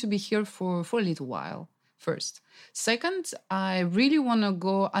I'm going to be here for a little while first. Second, I really want to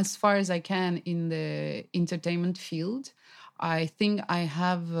go as far as I can in the entertainment field. I think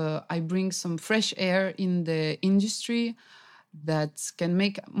I bring some fresh air in the industry that can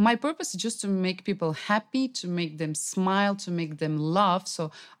make, my purpose is just to make people happy, to make them smile, to make them laugh.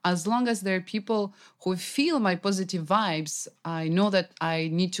 So as long as there are people who feel my positive vibes, I know that I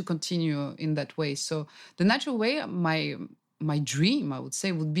need to continue in that way. So the natural way, my dream, I would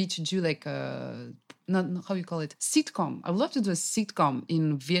say, would be to do like not how you call it, sitcom. I would love to do a sitcom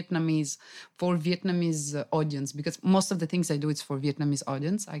in Vietnamese for Vietnamese audience, because most of the things I do is for Vietnamese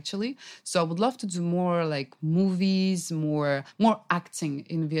audience actually. So I would love to do more like movies, more acting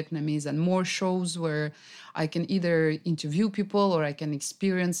in Vietnamese, and more shows where I can either interview people or I can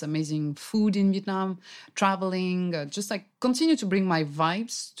experience amazing food in Vietnam, traveling, just like continue to bring my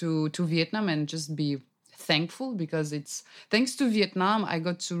vibes to Vietnam and just be thankful, because it's thanks to Vietnam I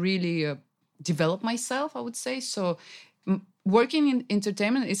got to really develop myself, I would say. So working in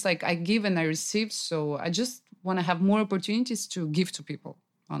entertainment, it's like I give and I receive. So I just want to have more opportunities to give to people,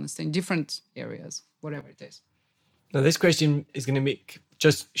 honestly, in different areas, whatever it is. Now, this question is going to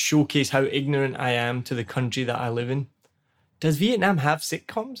just showcase how ignorant I am to the country that I live in. Does Vietnam have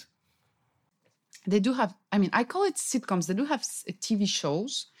sitcoms? They do have, I mean, I call it sitcoms. They do have TV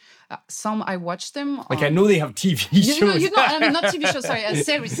shows. Some I watch them. Like I know they have TV shows. I mean, not TV shows. Sorry,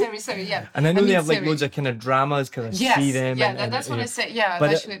 series. Yeah. And I know they have like loads of kind of dramas because I see them. Yeah, that's what I say. Yeah,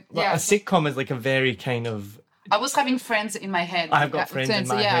 but actually, a sitcom is like a very kind of I was having Friends in my head. I've got Friends in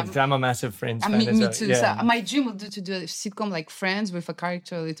my head. I'm a massive Friends fan. Me too. Yeah. So my dream would be to do a sitcom like Friends with a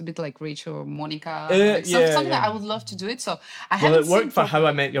character a little bit like Rachel or Monica. Something that I would love to do it. So I haven't Well, it worked for How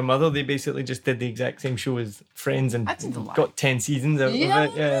I Met Your Mother. They basically just did the exact same show as Friends and got 10 seasons out of it.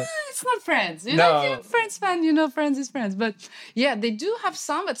 Yeah. It's not Friends. You're a Friends fan, Friends is Friends. But yeah, they do have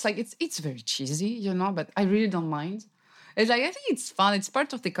some. It's like it's very cheesy, but I really don't mind. It's like, I think it's fun. It's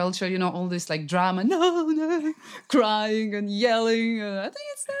part of the culture, all this like drama, no, crying and yelling. I think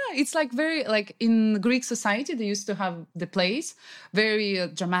it's nice. It's like very, like in Greek society, they used to have the plays, very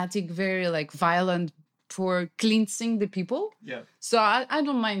dramatic, very like violent for cleansing the people. Yeah. So I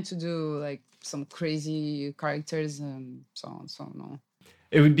don't mind to do like some crazy characters and so on. So no.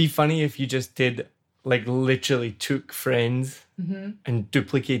 It would be funny if you just did like literally took Friends and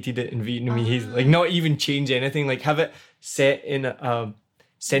duplicated it in Vietnamese, like not even change anything, like have it set in a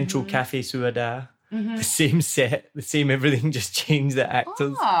central Cafe Suada, the same set, the same everything, just change the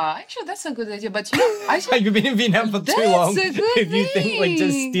actors. Actually, that's a good idea. But you've been in Vietnam for too long. That's a good if you think like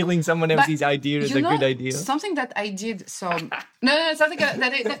just stealing someone else's idea is a good idea. Something that I did, something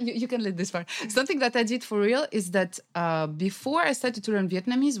that you can lead this part. Something that I did for real is that before I started to learn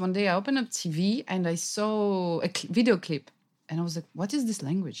Vietnamese, one day I opened up TV and I saw a video clip. And I was like, what is this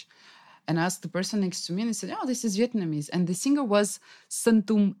language? And I asked the person next to me and he said, this is Vietnamese. And the singer was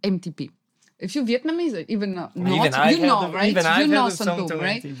Santum MTP. If you're Vietnamese, even not, right? You know Santum,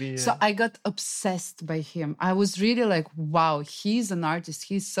 right? MTV, yeah. So I got obsessed by him. I was really like, wow, he's an artist.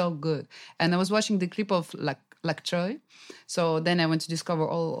 He's so good. And I was watching the clip of Lạc Trời. So then I went to discover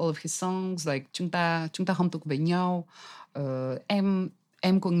all of his songs, like Chúng ta không thuộc về nhau,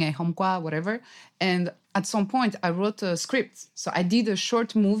 Em của ngày hôm qua, whatever. And at some point, I wrote a script. So I did a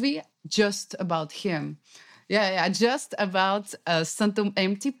short movie just about him. Yeah, just about Santum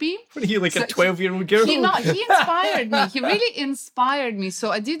MTP. What are you, like a 12-year-old girl? He inspired me. He really inspired me.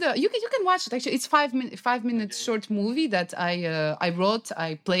 So I did. You can watch it. Actually, it's 5 minute short movie that I wrote.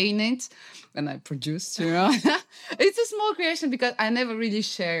 I play in it, and I produced. It's a small creation because I never really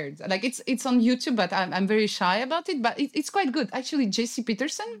shared. Like it's on YouTube, but I'm very shy about it. But it's quite good. Actually, J.C.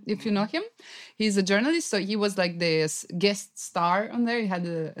 Peterson, if you know him, he's a journalist. So he was like the guest star on there. He had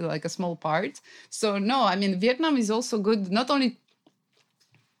a small part. So no, I mean, Vietnam is also good, not only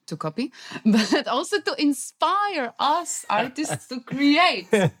to copy, but also to inspire us artists to create.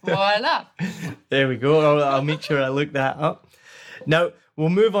 Voila. There we go. I'll make sure I look that up. Now, we'll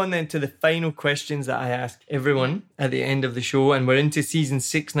move on then to the final questions that I ask everyone at the end of the show. And we're into season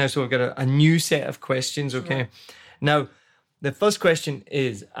 6 now, so we've got a new set of questions, okay? Sure. Now, the first question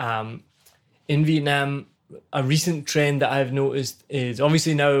is, in Vietnam, a recent trend that I've noticed is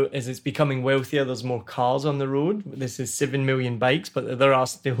obviously now as it's becoming wealthier, there's more cars on the road. This is 7 million bikes, but there are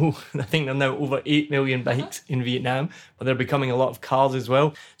still, I think there are now over 8 million bikes in Vietnam, but they're becoming a lot of cars as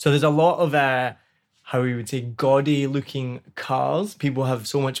well. So there's a lot of, how we would say, gaudy looking cars. People have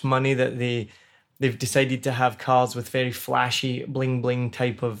so much money that they've decided to have cars with very flashy bling bling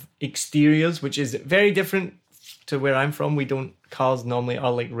type of exteriors, which is very different to where I'm from. Cars normally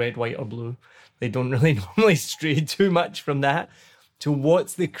are like red, white or blue. They don't really normally stray too much from that. So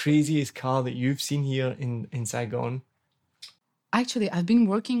what's the craziest car that you've seen here in Saigon? Actually, I've been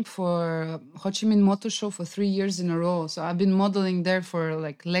working for Ho Chi Minh Motor Show for 3 years in a row. So I've been modeling there for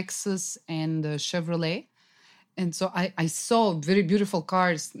like Lexus and Chevrolet. And so I saw very beautiful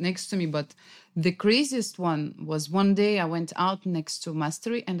cars next to me. But the craziest one was one day I went out next to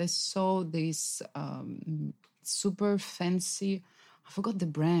Mastery and I saw this super fancy, I forgot the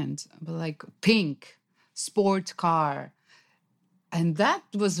brand, but like pink sport car. And that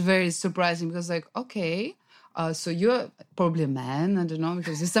was very surprising because like, okay, so you're probably a man, I don't know,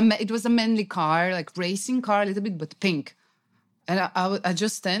 because it was a manly car, like racing car a little bit, but pink. And I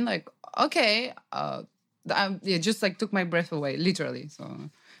just stand like, okay, it just like took my breath away, literally. So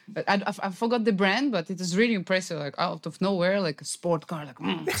but I forgot the brand, but it was really impressive, like out of nowhere, like a sport car,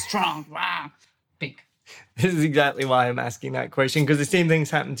 like strong, pink. This is exactly why I'm asking that question, because the same thing's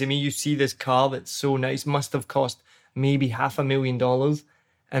happened to me. You see this car that's so nice, must have cost maybe $500,000,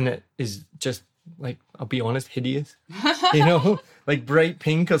 and it is just like, I'll be honest, hideous. Like bright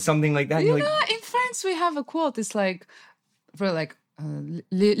pink or something like that. In France we have a quote. It's like, for like,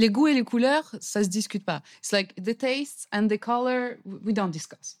 les goûts et les couleurs, ça se discute pas. It's like the tastes and the color we don't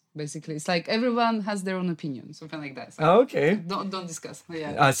discuss. Basically, it's like everyone has their own opinion, something like that. So okay. Don't discuss.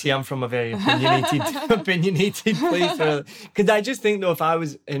 Yeah. See, I'm from a very opinionated place. Because I just think though, if I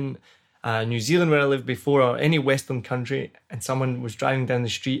was in New Zealand where I lived before, or any Western country, and someone was driving down the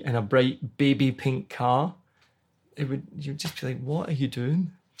street in a bright baby pink car, you'd just be like, "What are you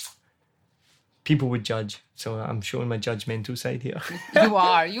doing?" people would judge. So I'm showing my judgmental side here. You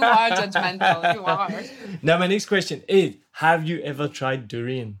are judgmental. You are. Now, my next question is, have you ever tried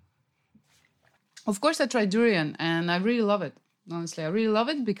durian? Of course, I tried durian and I really love it. Honestly, I really love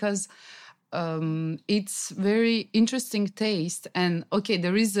it because it's very interesting taste. And okay,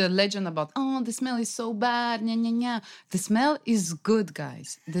 there is a legend about, oh, the smell is so bad. Nya, nya, nya. The smell is good,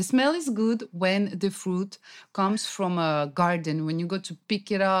 guys. The smell is good when the fruit comes from a garden, when you go to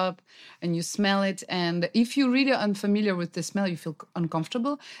pick it up and you smell it. And if you're really unfamiliar with the smell, you feel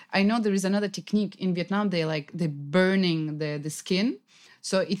uncomfortable. I know there is another technique in Vietnam. They're burning the skin.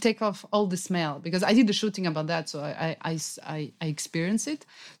 So it takes off all the smell, because I did the shooting about that, so I experienced it.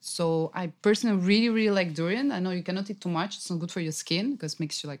 So I personally really, really like durian. I know you cannot eat too much. It's not good for your skin because it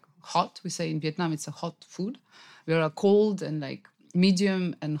makes you like hot. We say in Vietnam it's a hot food. We are cold and like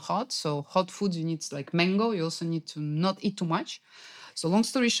medium and hot. So hot food, you need like mango. You also need to not eat too much. So long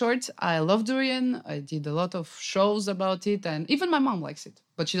story short, I love durian. I did a lot of shows about it, and even my mom likes it,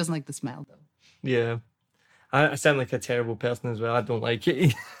 but she doesn't like the smell though. Yeah. I sound like a terrible person as well. I don't like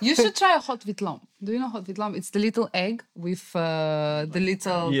it. You should try a hot vitlom. Do you know hot vitlom? It's the little egg with the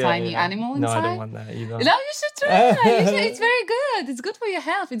little tiny animal inside. No, I don't want that either. No, you should try it. It's very good. It's good for your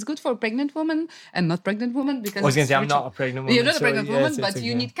health. It's good for pregnant women and not pregnant women. Because I was going to say, I'm not a pregnant woman. You're not a pregnant woman, yes, but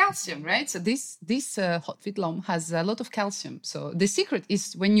you need calcium, right? So this hot vitlom has a lot of calcium. So the secret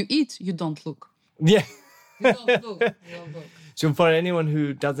is when you eat, you don't look. Yeah. You don't look. You don't look. So for anyone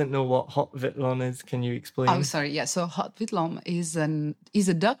who doesn't know what hot vitlom is, can you explain? Oh, sorry. Yeah. So hot vitlom is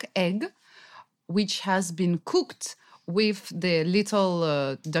a duck egg which has been cooked with the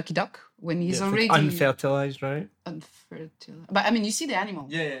little ducky duck when he's already unfertilized, right? Unfertilized. But I mean, you see the animal.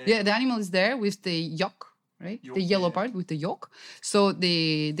 Yeah, the animal is there with the yolk, right? The yellow part with the yolk. So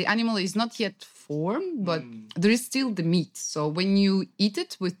the animal is not yet formed, but there is still the meat. So when you eat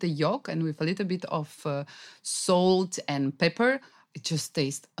it with the yolk and with a little bit of salt and pepper, it just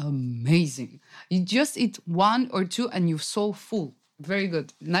tastes amazing. You just eat one or two and you're so full. Very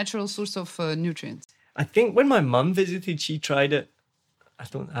good. Natural source of nutrients. I think when my mum visited, she tried it.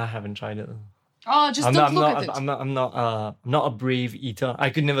 I haven't tried it though. Oh, just don't look at it. I'm not a brave eater. I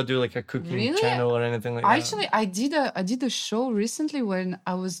could never do like a cooking channel or anything like that. Actually, I did a show recently when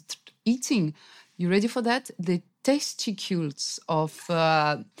I was eating. You ready for that? The testicules of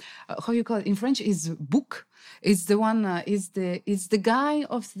how you call it in French is bouc. It's the one. It's the guy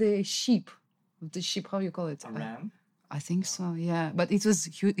of the sheep. How you call it? A ram. I think so, yeah. But it was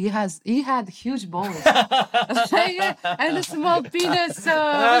he had huge balls and a small penis. So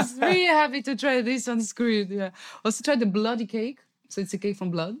I was really happy to try this on screen. Yeah. Also tried the bloody cake. So it's a cake from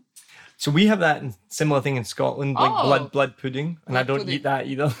blood. So we have that similar thing in Scotland, like blood pudding, and I don't eat that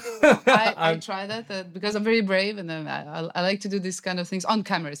either. I try that because I'm very brave, and then I like to do these kind of things on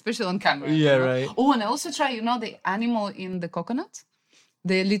camera, especially on camera. Yeah, right. Oh, and I also try, the animal in the coconut,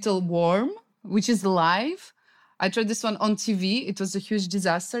 the little worm, which is live. I tried this one on TV. It was a huge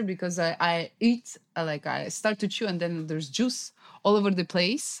disaster because I start to chew and then there's juice all over the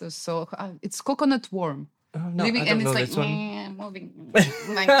place. So it's coconut worm. Oh, no, living, and it's like moving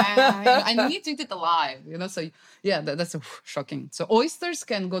like that. I need to eat it alive, So yeah, that's shocking. So oysters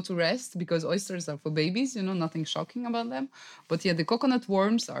can go to rest because oysters are for babies. Nothing shocking about them. But yeah, the coconut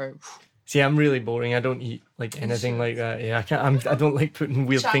worms are. See, I'm really boring. I don't eat like anything like that. Yeah, I can't. I don't like putting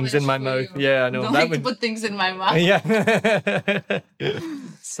weird things in my mouth. You. Yeah, I know. Don't to put things in my mouth. Yeah.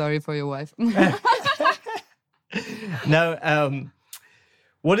 Sorry for your wife. Now,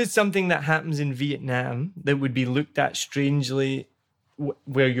 what is something that happens in Vietnam that would be looked at strangely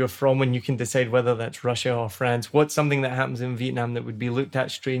where you're from when you can decide whether that's Russia or France? What's something that happens in Vietnam that would be looked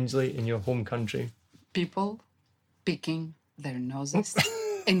at strangely in your home country? People picking their noses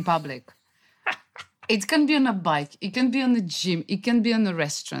in public. It can be on a bike. It can be on the gym. It can be on a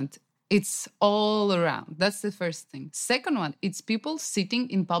restaurant. It's all around. That's the first thing. Second one, it's people sitting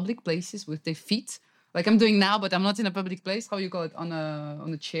in public places with their feet, like I'm doing now, but I'm not in a public place. How you call it? On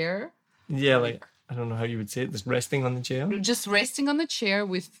a chair? Yeah, like I don't know how you would say it. Just resting on the chair? Just resting on the chair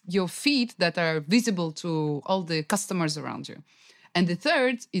with your feet that are visible to all the customers around you. And the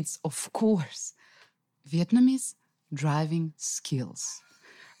third, it's of course, Vietnamese driving skills,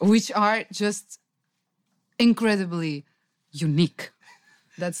 which are just incredibly unique.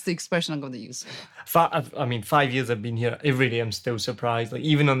 That's the expression I'm going to use. 5 years I've been here. Every day I'm still surprised. Like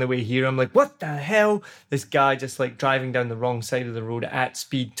even on the way here, I'm like, what the hell? This guy just like driving down the wrong side of the road at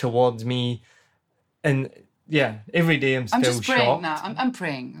speed towards me. And every day I'm still I'm just praying shocked. now. I'm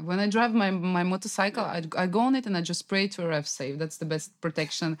praying. When I drive my motorcycle, I go on it and I just pray to arrive safe. That's the best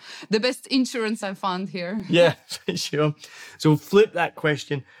protection, the best insurance I found here. Yeah, for sure. So flip that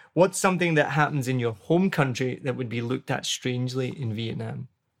question. What's something that happens in your home country that would be looked at strangely in Vietnam?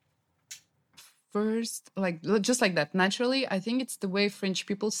 First, like just like that, naturally, I think it's the way French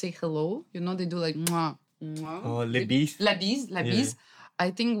people say hello. You know, they do like mwah, mwah. Oh, le bis. La bise, la Yeah. bise.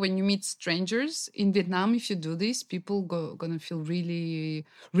 I think when you meet strangers in Vietnam, if you do this, people gonna feel really,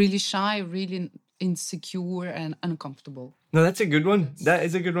 really shy, really insecure and uncomfortable. No, that's a good one. That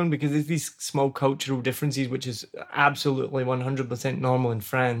is a good one because there's these small cultural differences, which is absolutely 100% normal in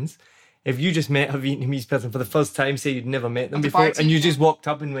France. If you just met a Vietnamese person for the first time, say you'd never met them At the before, party, and you yeah. just walked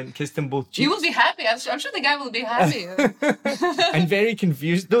up and went and kissed them both You cheeks, will be happy. I'm sure the guy will be happy. and very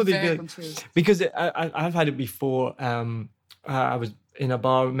confused. No, they'd be Very like, confused. because I've had it before. I was in a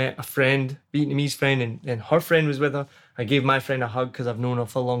bar, met a friend, Vietnamese friend, and her friend was with her. I gave my friend a hug because I've known her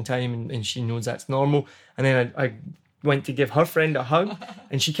for a long time, and she knows that's normal. And then I went to give her friend a hug,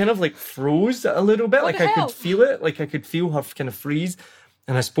 and she kind of like froze a little bit. What Like the I hell? could feel it. Like I could feel her kind of freeze.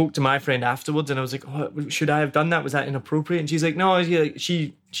 And I spoke to my friend afterwards, and I was like, "Oh, should I have done that? Was that inappropriate?" And she's like, "No, yeah, like,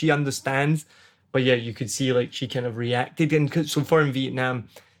 she understands." But yeah, you could see like she kind of reacted. And so far in Vietnam,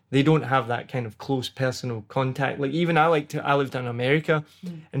 they don't have that kind of close personal contact. Like even I lived in America,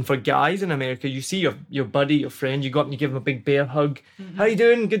 and for guys in America, you see your buddy, your friend, you go up and you give them a big bear hug. How you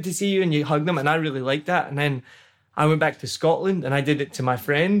doing? Good to see you, and you hug them. And I really like that. And then I went back to Scotland, and I did it to my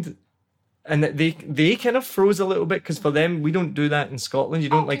friend. And they kind of froze a little bit because for them, we don't do that in Scotland. You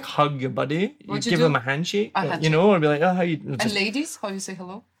don't like hug your buddy. You What you give do? them a handshake, A you handshake. know, or be like, oh, how you... And ladies, how you say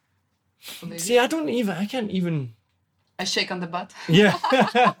hello? To ladies? See, I can't even... A shake on the butt. Yeah.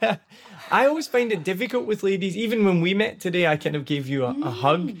 I always find it difficult with ladies. Even when we met today, I kind of gave you a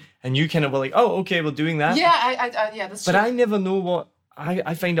hug and you kind of were like, oh, okay, we're doing that. Yeah, yeah, that's But true. I never know what...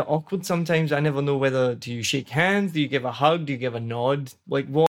 I find it awkward sometimes. I never know whether do you shake hands, do you give a hug, do you give a nod? Like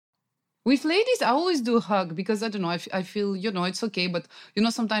what? With ladies, I always do hug because I don't know. I feel, it's okay. But,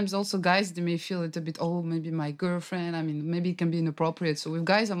 sometimes also guys, they may feel it a bit, oh, maybe my girlfriend. I mean, maybe it can be inappropriate. So with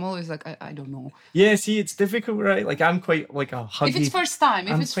guys, I'm always like, I don't know. Yeah, see, it's difficult, right? Like I'm quite like a huggy... If it's first time,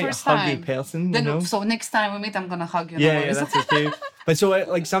 I'm quite a huggy person, then you know? so next time we meet, I'm going to hug you. no Yeah, worries. that's okay. But so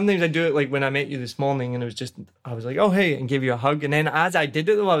like sometimes I do it like when I met you this morning and I was like, oh, hey, and gave you a hug. And then as I did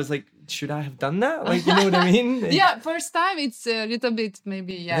it though, I was like, should I have done that? Like, you know what I mean? Yeah, first time, it's a little bit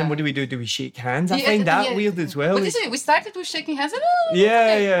maybe, yeah. Then what do we do? Do we shake hands? I Yeah, find that yeah. weird as well. But isn't it? We started with shaking hands. And, Yeah,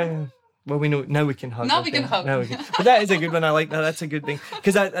 okay. yeah. Well, we know now we can hug. Now I we can think. hug. Now we can. But that is a good one. I like that. That's a good thing.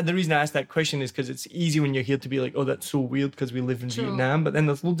 Because the reason I asked that question is because it's easy when you're here to be like, oh, that's so weird because we live in True. Vietnam. But then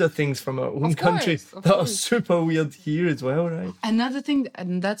there's loads of things from our own Of country course, of that are course. super weird here as well, right? Another thing,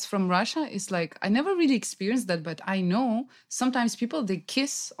 and that's from Russia, is like, I never really experienced that, but I know sometimes people, they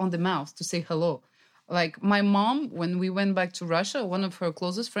kiss on the mouth to say hello. Like my mom, when we went back to Russia, one of her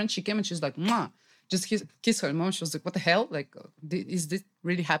closest friends, she came and she's like, mwah, just kiss her mom. She was like, what the hell? Like, is this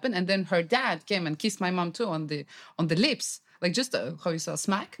really happen? And then her dad came and kissed my mom too on the lips. Like just how you saw,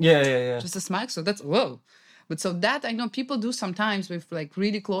 smack? Yeah. Just a smack. So that's, whoa. But so that I know people do sometimes with like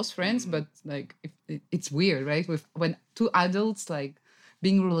really close friends, but like it's weird, right? When two adults like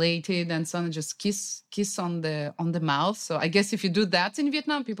being related and so on, just kiss on the mouth. So I guess if you do that in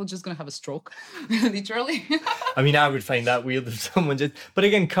Vietnam, people just gonna have a stroke, literally. I mean, I would find that weird if someone just... But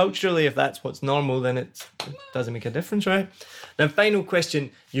again, culturally, if that's what's normal, then it doesn't make a difference, right? Now, final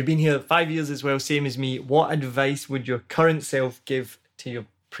question. You've been here 5 years as well, same as me. What advice would your current self give to your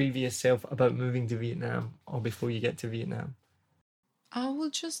previous self about moving to Vietnam or before you get to Vietnam? I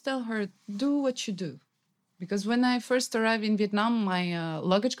will just tell her, do what you do. Because when I first arrived in Vietnam, my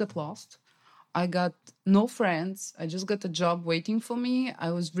luggage got lost. I got no friends. I just got a job waiting for me.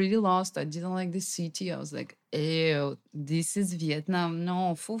 I was really lost. I didn't like the city. I was like, ew, this is Vietnam.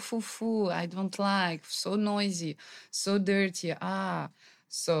 No, foo. I don't like. So noisy, so dirty. And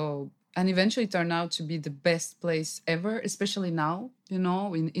eventually it turned out to be the best place ever, especially now,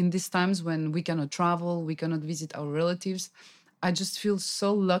 in these times when we cannot travel, we cannot visit our relatives. I just feel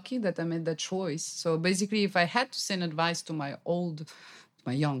so lucky that I made that choice. So basically, if I had to send advice to my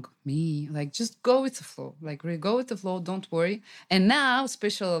young me, like just go with the flow, like really go with the flow, don't worry. And now,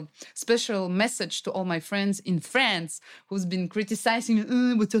 special message to all my friends in France who's been criticizing,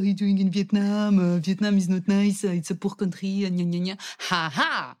 what are you doing in Vietnam? Vietnam is not nice, it's a poor country,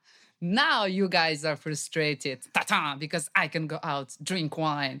 Ha! Now you guys are frustrated, ta-ta, because I can go out, drink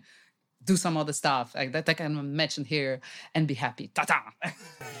wine, do some other stuff like that I can mention here and be happy. Ta-ta!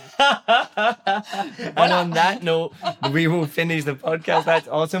 And on that note, we will finish the podcast. That's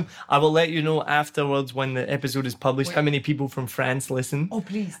awesome. I will let you know afterwards when the episode is published how many people from France listen. Oh,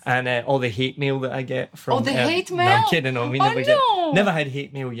 please. And all the hate mail that I get from... Oh, the hate mail? No, I'm kidding. No, we never had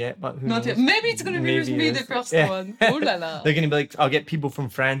hate mail yet, but who knows? Maybe it's going to be with me, the first one. Oh la la. They're going to be like, I'll get people from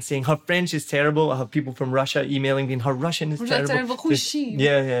France saying, her French is terrible. I'll have people from Russia emailing being, her Russian is terrible. Who is she?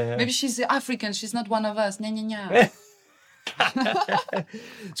 Yeah. Maybe she's African. She's not one of us. Nya, nya, nya.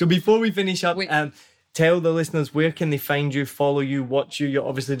 So before we finish up, Wait. tell the listeners, where can they find you, follow you, watch you? You're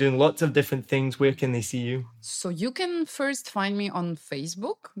obviously doing lots of different things. Where can they see you? So you can first find me on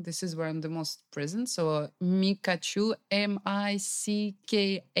Facebook. This is where I'm the most present. So Mika Chu,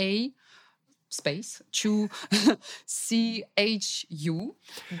 Micka space Chu CHU,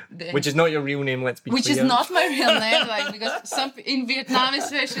 Which is not your real name, let's be which clear. is not my real name. Like, because in Vietnam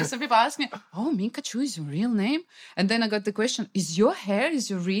especially, some people ask me, "Oh, Mika Chu is your real name?" And then I got the question, "Is your hair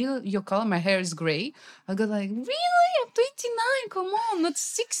your color?" My hair is gray. I got like, "Really? I'm 29. Come on, not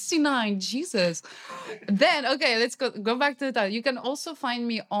 69. Jesus." Then okay, let's go back to the title. You can also find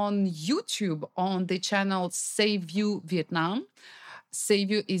me on YouTube on the channel Save You Vietnam.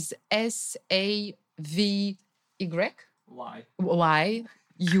 Save You is SAVY YU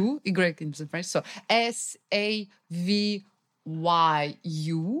in French. So SAVYU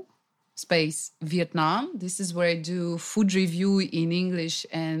space Vietnam. This is where I do food review in English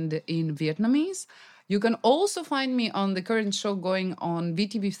and in Vietnamese. You can also find me on the current show going on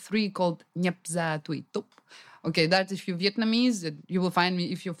VTV3 called Nhep Za Tui Tup. Okay, that if you're Vietnamese, you will find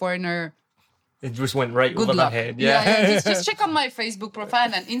me. If you're foreigner, it just went right good over luck. my head. Yeah. Just check on my Facebook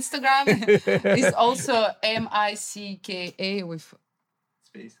profile and Instagram. It's also MICKA with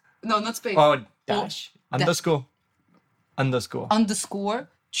Space. no, not space. Oh, dash. Underscore.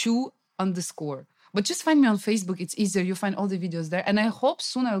 Chu _. But just find me on Facebook. It's easier. You find all the videos there. And I hope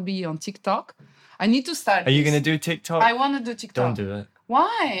soon I'll be on TikTok. I need to start. Are you going to do TikTok? I want to do TikTok. Don't do it.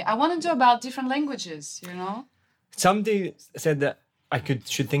 Why? I want to do about different languages, you know? Somebody said that I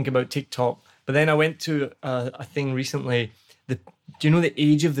should think about TikTok, but then I went to a thing recently. Do you know the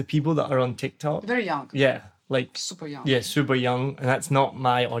age of the people that are on TikTok? Very young. Yeah, like Super young. Yeah, super young, and that's not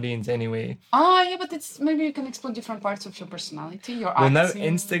my audience anyway. Yeah, but it's maybe you can explore different parts of your personality, your Well, now acting.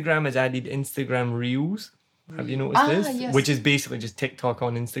 Instagram has added Instagram Reels. Have you noticed this? Yes. Which is basically just TikTok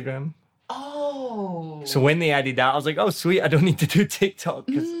on Instagram. Oh. So when they added that, I was like, oh, sweet, I don't need to do TikTok.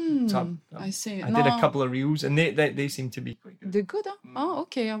 I see. I did a couple of Reels, and they seem to be quite good. They're good, huh? Oh,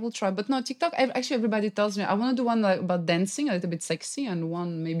 okay, I will try. But no, TikTok, actually everybody tells me, I want to do one like about dancing, a little bit sexy, and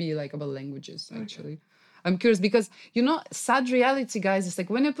one maybe like about languages, actually. I'm curious because, you know, sad reality, guys, it's like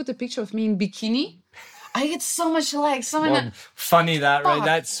when I put a picture of me in bikini, I get so much likes. Funny that, right? Fuck.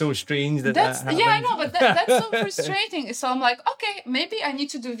 That's so strange that happens. Yeah, I know, but that's so frustrating. So I'm like, okay, maybe I need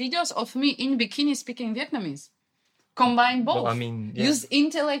to do videos of me in bikini speaking Vietnamese. Combine both. Well, I mean, yeah. Use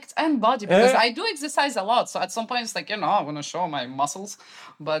intellect and body because I do exercise a lot. So at some point it's like, you know, I want to show my muscles.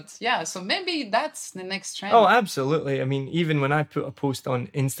 But yeah, so maybe that's the next trend. Oh, absolutely. I mean, even when I put a post on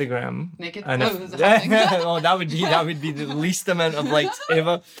Instagram, Naked? and that would be the least amount of likes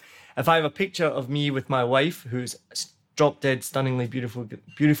ever. If I have a picture of me with my wife, who's drop dead, stunningly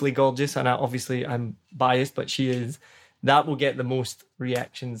beautifully gorgeous, and I'm biased, but she is. That will get the most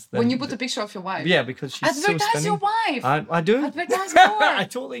reactions. When you put a picture of your wife. Yeah, because she's so stunning. Advertise your wife. I do. Advertise more. I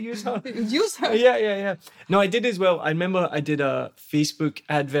totally use her. Use her. Yeah. No, I did as well. I remember I did a Facebook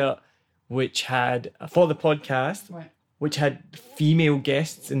advert which had, for the podcast, Right. which had female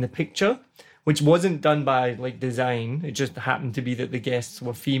guests in the picture, which wasn't done by like design. It just happened to be that the guests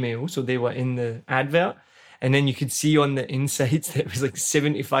were female, so they were in the advert. And then you could see on the insides that it was like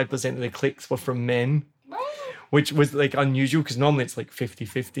 75% of the clicks were from men. Which was like unusual because normally it's like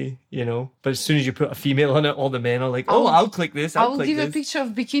 50-50, you know. But as soon as you put a female on it, all the men are like, "Oh, I'll click this. I will give a picture of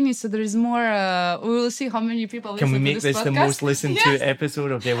bikini so there is more. We will see how many people listen Can we to make this this podcast. the most listened to Yes. episode?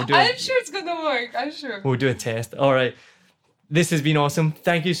 Okay, we'll do I'm it. sure it's gonna work. I'm sure. We'll do a test. All right. This has been awesome.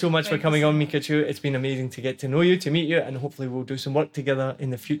 Thank you so much for Thank you coming so on, Mika Chu. It's been amazing to get to know you, to meet you, and hopefully we'll do some work together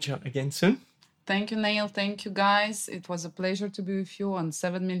in the future again soon. Thank you, Neil. Thank you, guys. It was a pleasure to be with you on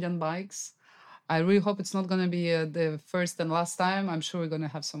 7 Million Bikes. I really hope it's not going to be the first and last time. I'm sure we're going to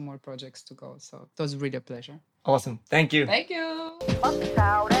have some more projects to go. So it was really a pleasure. Awesome. Thank you. Thank you. Bắc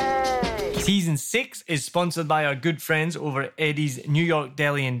sao đây? Season 6 is sponsored by our good friends over at Eddie's New York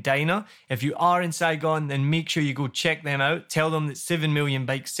Deli and Diner. If you are in Saigon, then make sure you go check them out. Tell them that 7 Million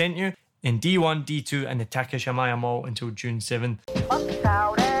Bikes sent you in D1, D2 and the Takashimaya Mall until June 7th. Bắc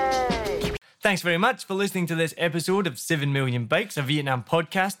sao đây? Thanks very much for listening to this episode of 7 Million Bikes, a Vietnam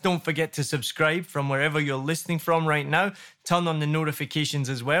podcast. Don't forget to subscribe from wherever you're listening from right now turn on the notifications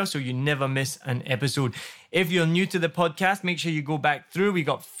as well so you never miss an episode. If you're new to the podcast, make sure you go back through. We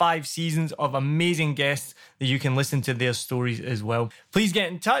got 5 seasons of amazing guests that you can listen to their stories as well. Please get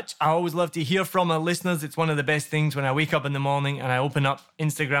in touch. I always love to hear from our listeners. It's one of the best things when I wake up in the morning and I open up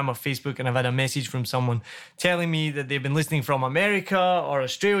Instagram or Facebook and I've had a message from someone telling me that they've been listening from America or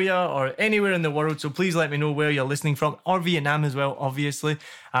Australia or anywhere in the world. So please let me know where you're listening from, or Vietnam as well, obviously.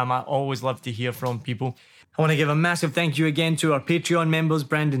 I always love to hear from people. I want to give a massive thank you again to our Patreon members,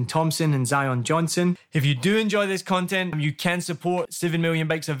 Brandon Thompson and Zion Johnson. If you do enjoy this content, you can support 7 Million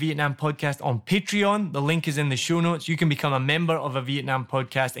Bikes of Vietnam podcast on Patreon. The link is in the show notes. You can become a member of a Vietnam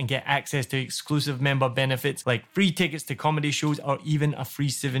podcast and get access to exclusive member benefits like free tickets to comedy shows or even a free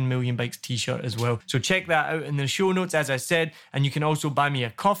 7 Million Bikes t-shirt as well. So check that out in the show notes, as I said, and you can also buy me a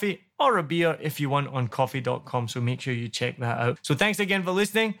coffee or a beer if you want on coffee.com. So make sure you check that out. So thanks again for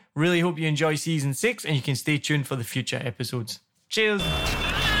listening. Really hope you enjoy season 6 and you can stay tuned for the future episodes. Cheers.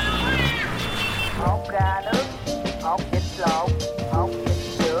 Hột gà nướng, hột vịt lộn, hột vịt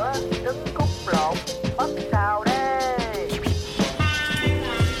sữa, trứng cút lộn, mắm xào đây.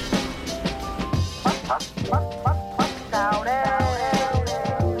 Mắm xào đây.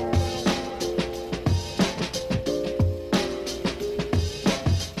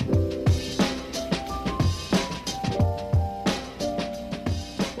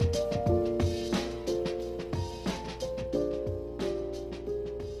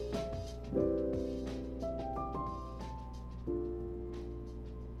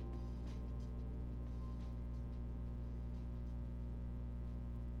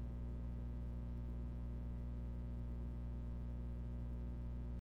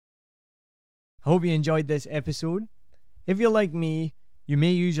 I hope you enjoyed this episode. If you're like me, you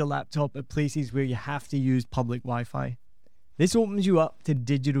may use your laptop at places where you have to use public Wi-Fi. This opens you up to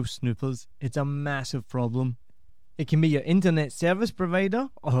digital snoopers. It's a massive problem. It can be your internet service provider,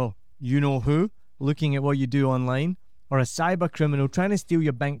 or you know who, looking at what you do online, or a cyber criminal trying to steal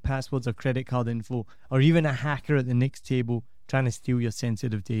your bank passwords or credit card info, or even a hacker at the next table trying to steal your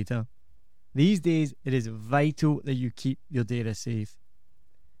sensitive data. These days, it is vital that you keep your data safe.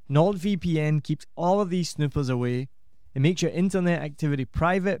 NordVPN keeps all of these snoopers away. It makes your internet activity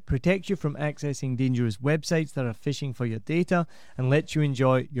private, protects you from accessing dangerous websites that are phishing for your data, and lets you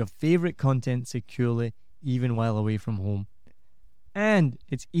enjoy your favorite content securely, even while away from home. And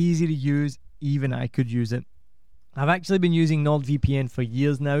it's easy to use, even I could use it. I've actually been using NordVPN for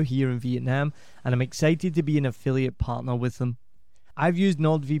years now here in Vietnam, and I'm excited to be an affiliate partner with them. I've used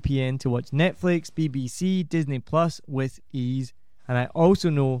NordVPN to watch Netflix, BBC, Disney Plus with ease. And I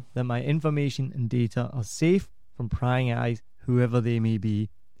also know that my information and data are safe from prying eyes, whoever they may be.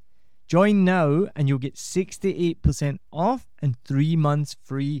 Join now and you'll get 68% off and 3 months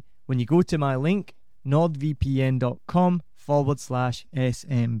free when you go to my link,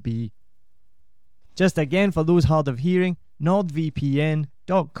 nordvpn.com/SMB. Just again, for those hard of hearing,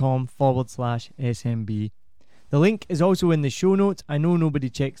 nordvpn.com/SMB. The link is also in the show notes. I know nobody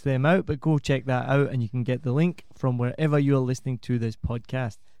checks them out, but go check that out and you can get the link from wherever you are listening to this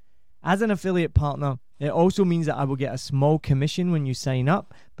podcast. As an affiliate partner, it also means that I will get a small commission when you sign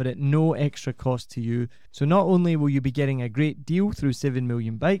up, but at no extra cost to you. So not only will you be getting a great deal through 7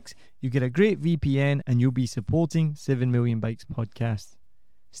 Million Bikes, you get a great VPN and you'll be supporting 7 Million Bikes podcast.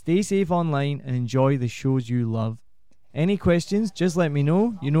 Stay safe online and enjoy the shows you love. Any questions, just let me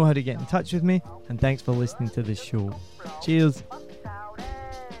know. You know how to get in touch with me. And thanks for listening to this show. Cheers.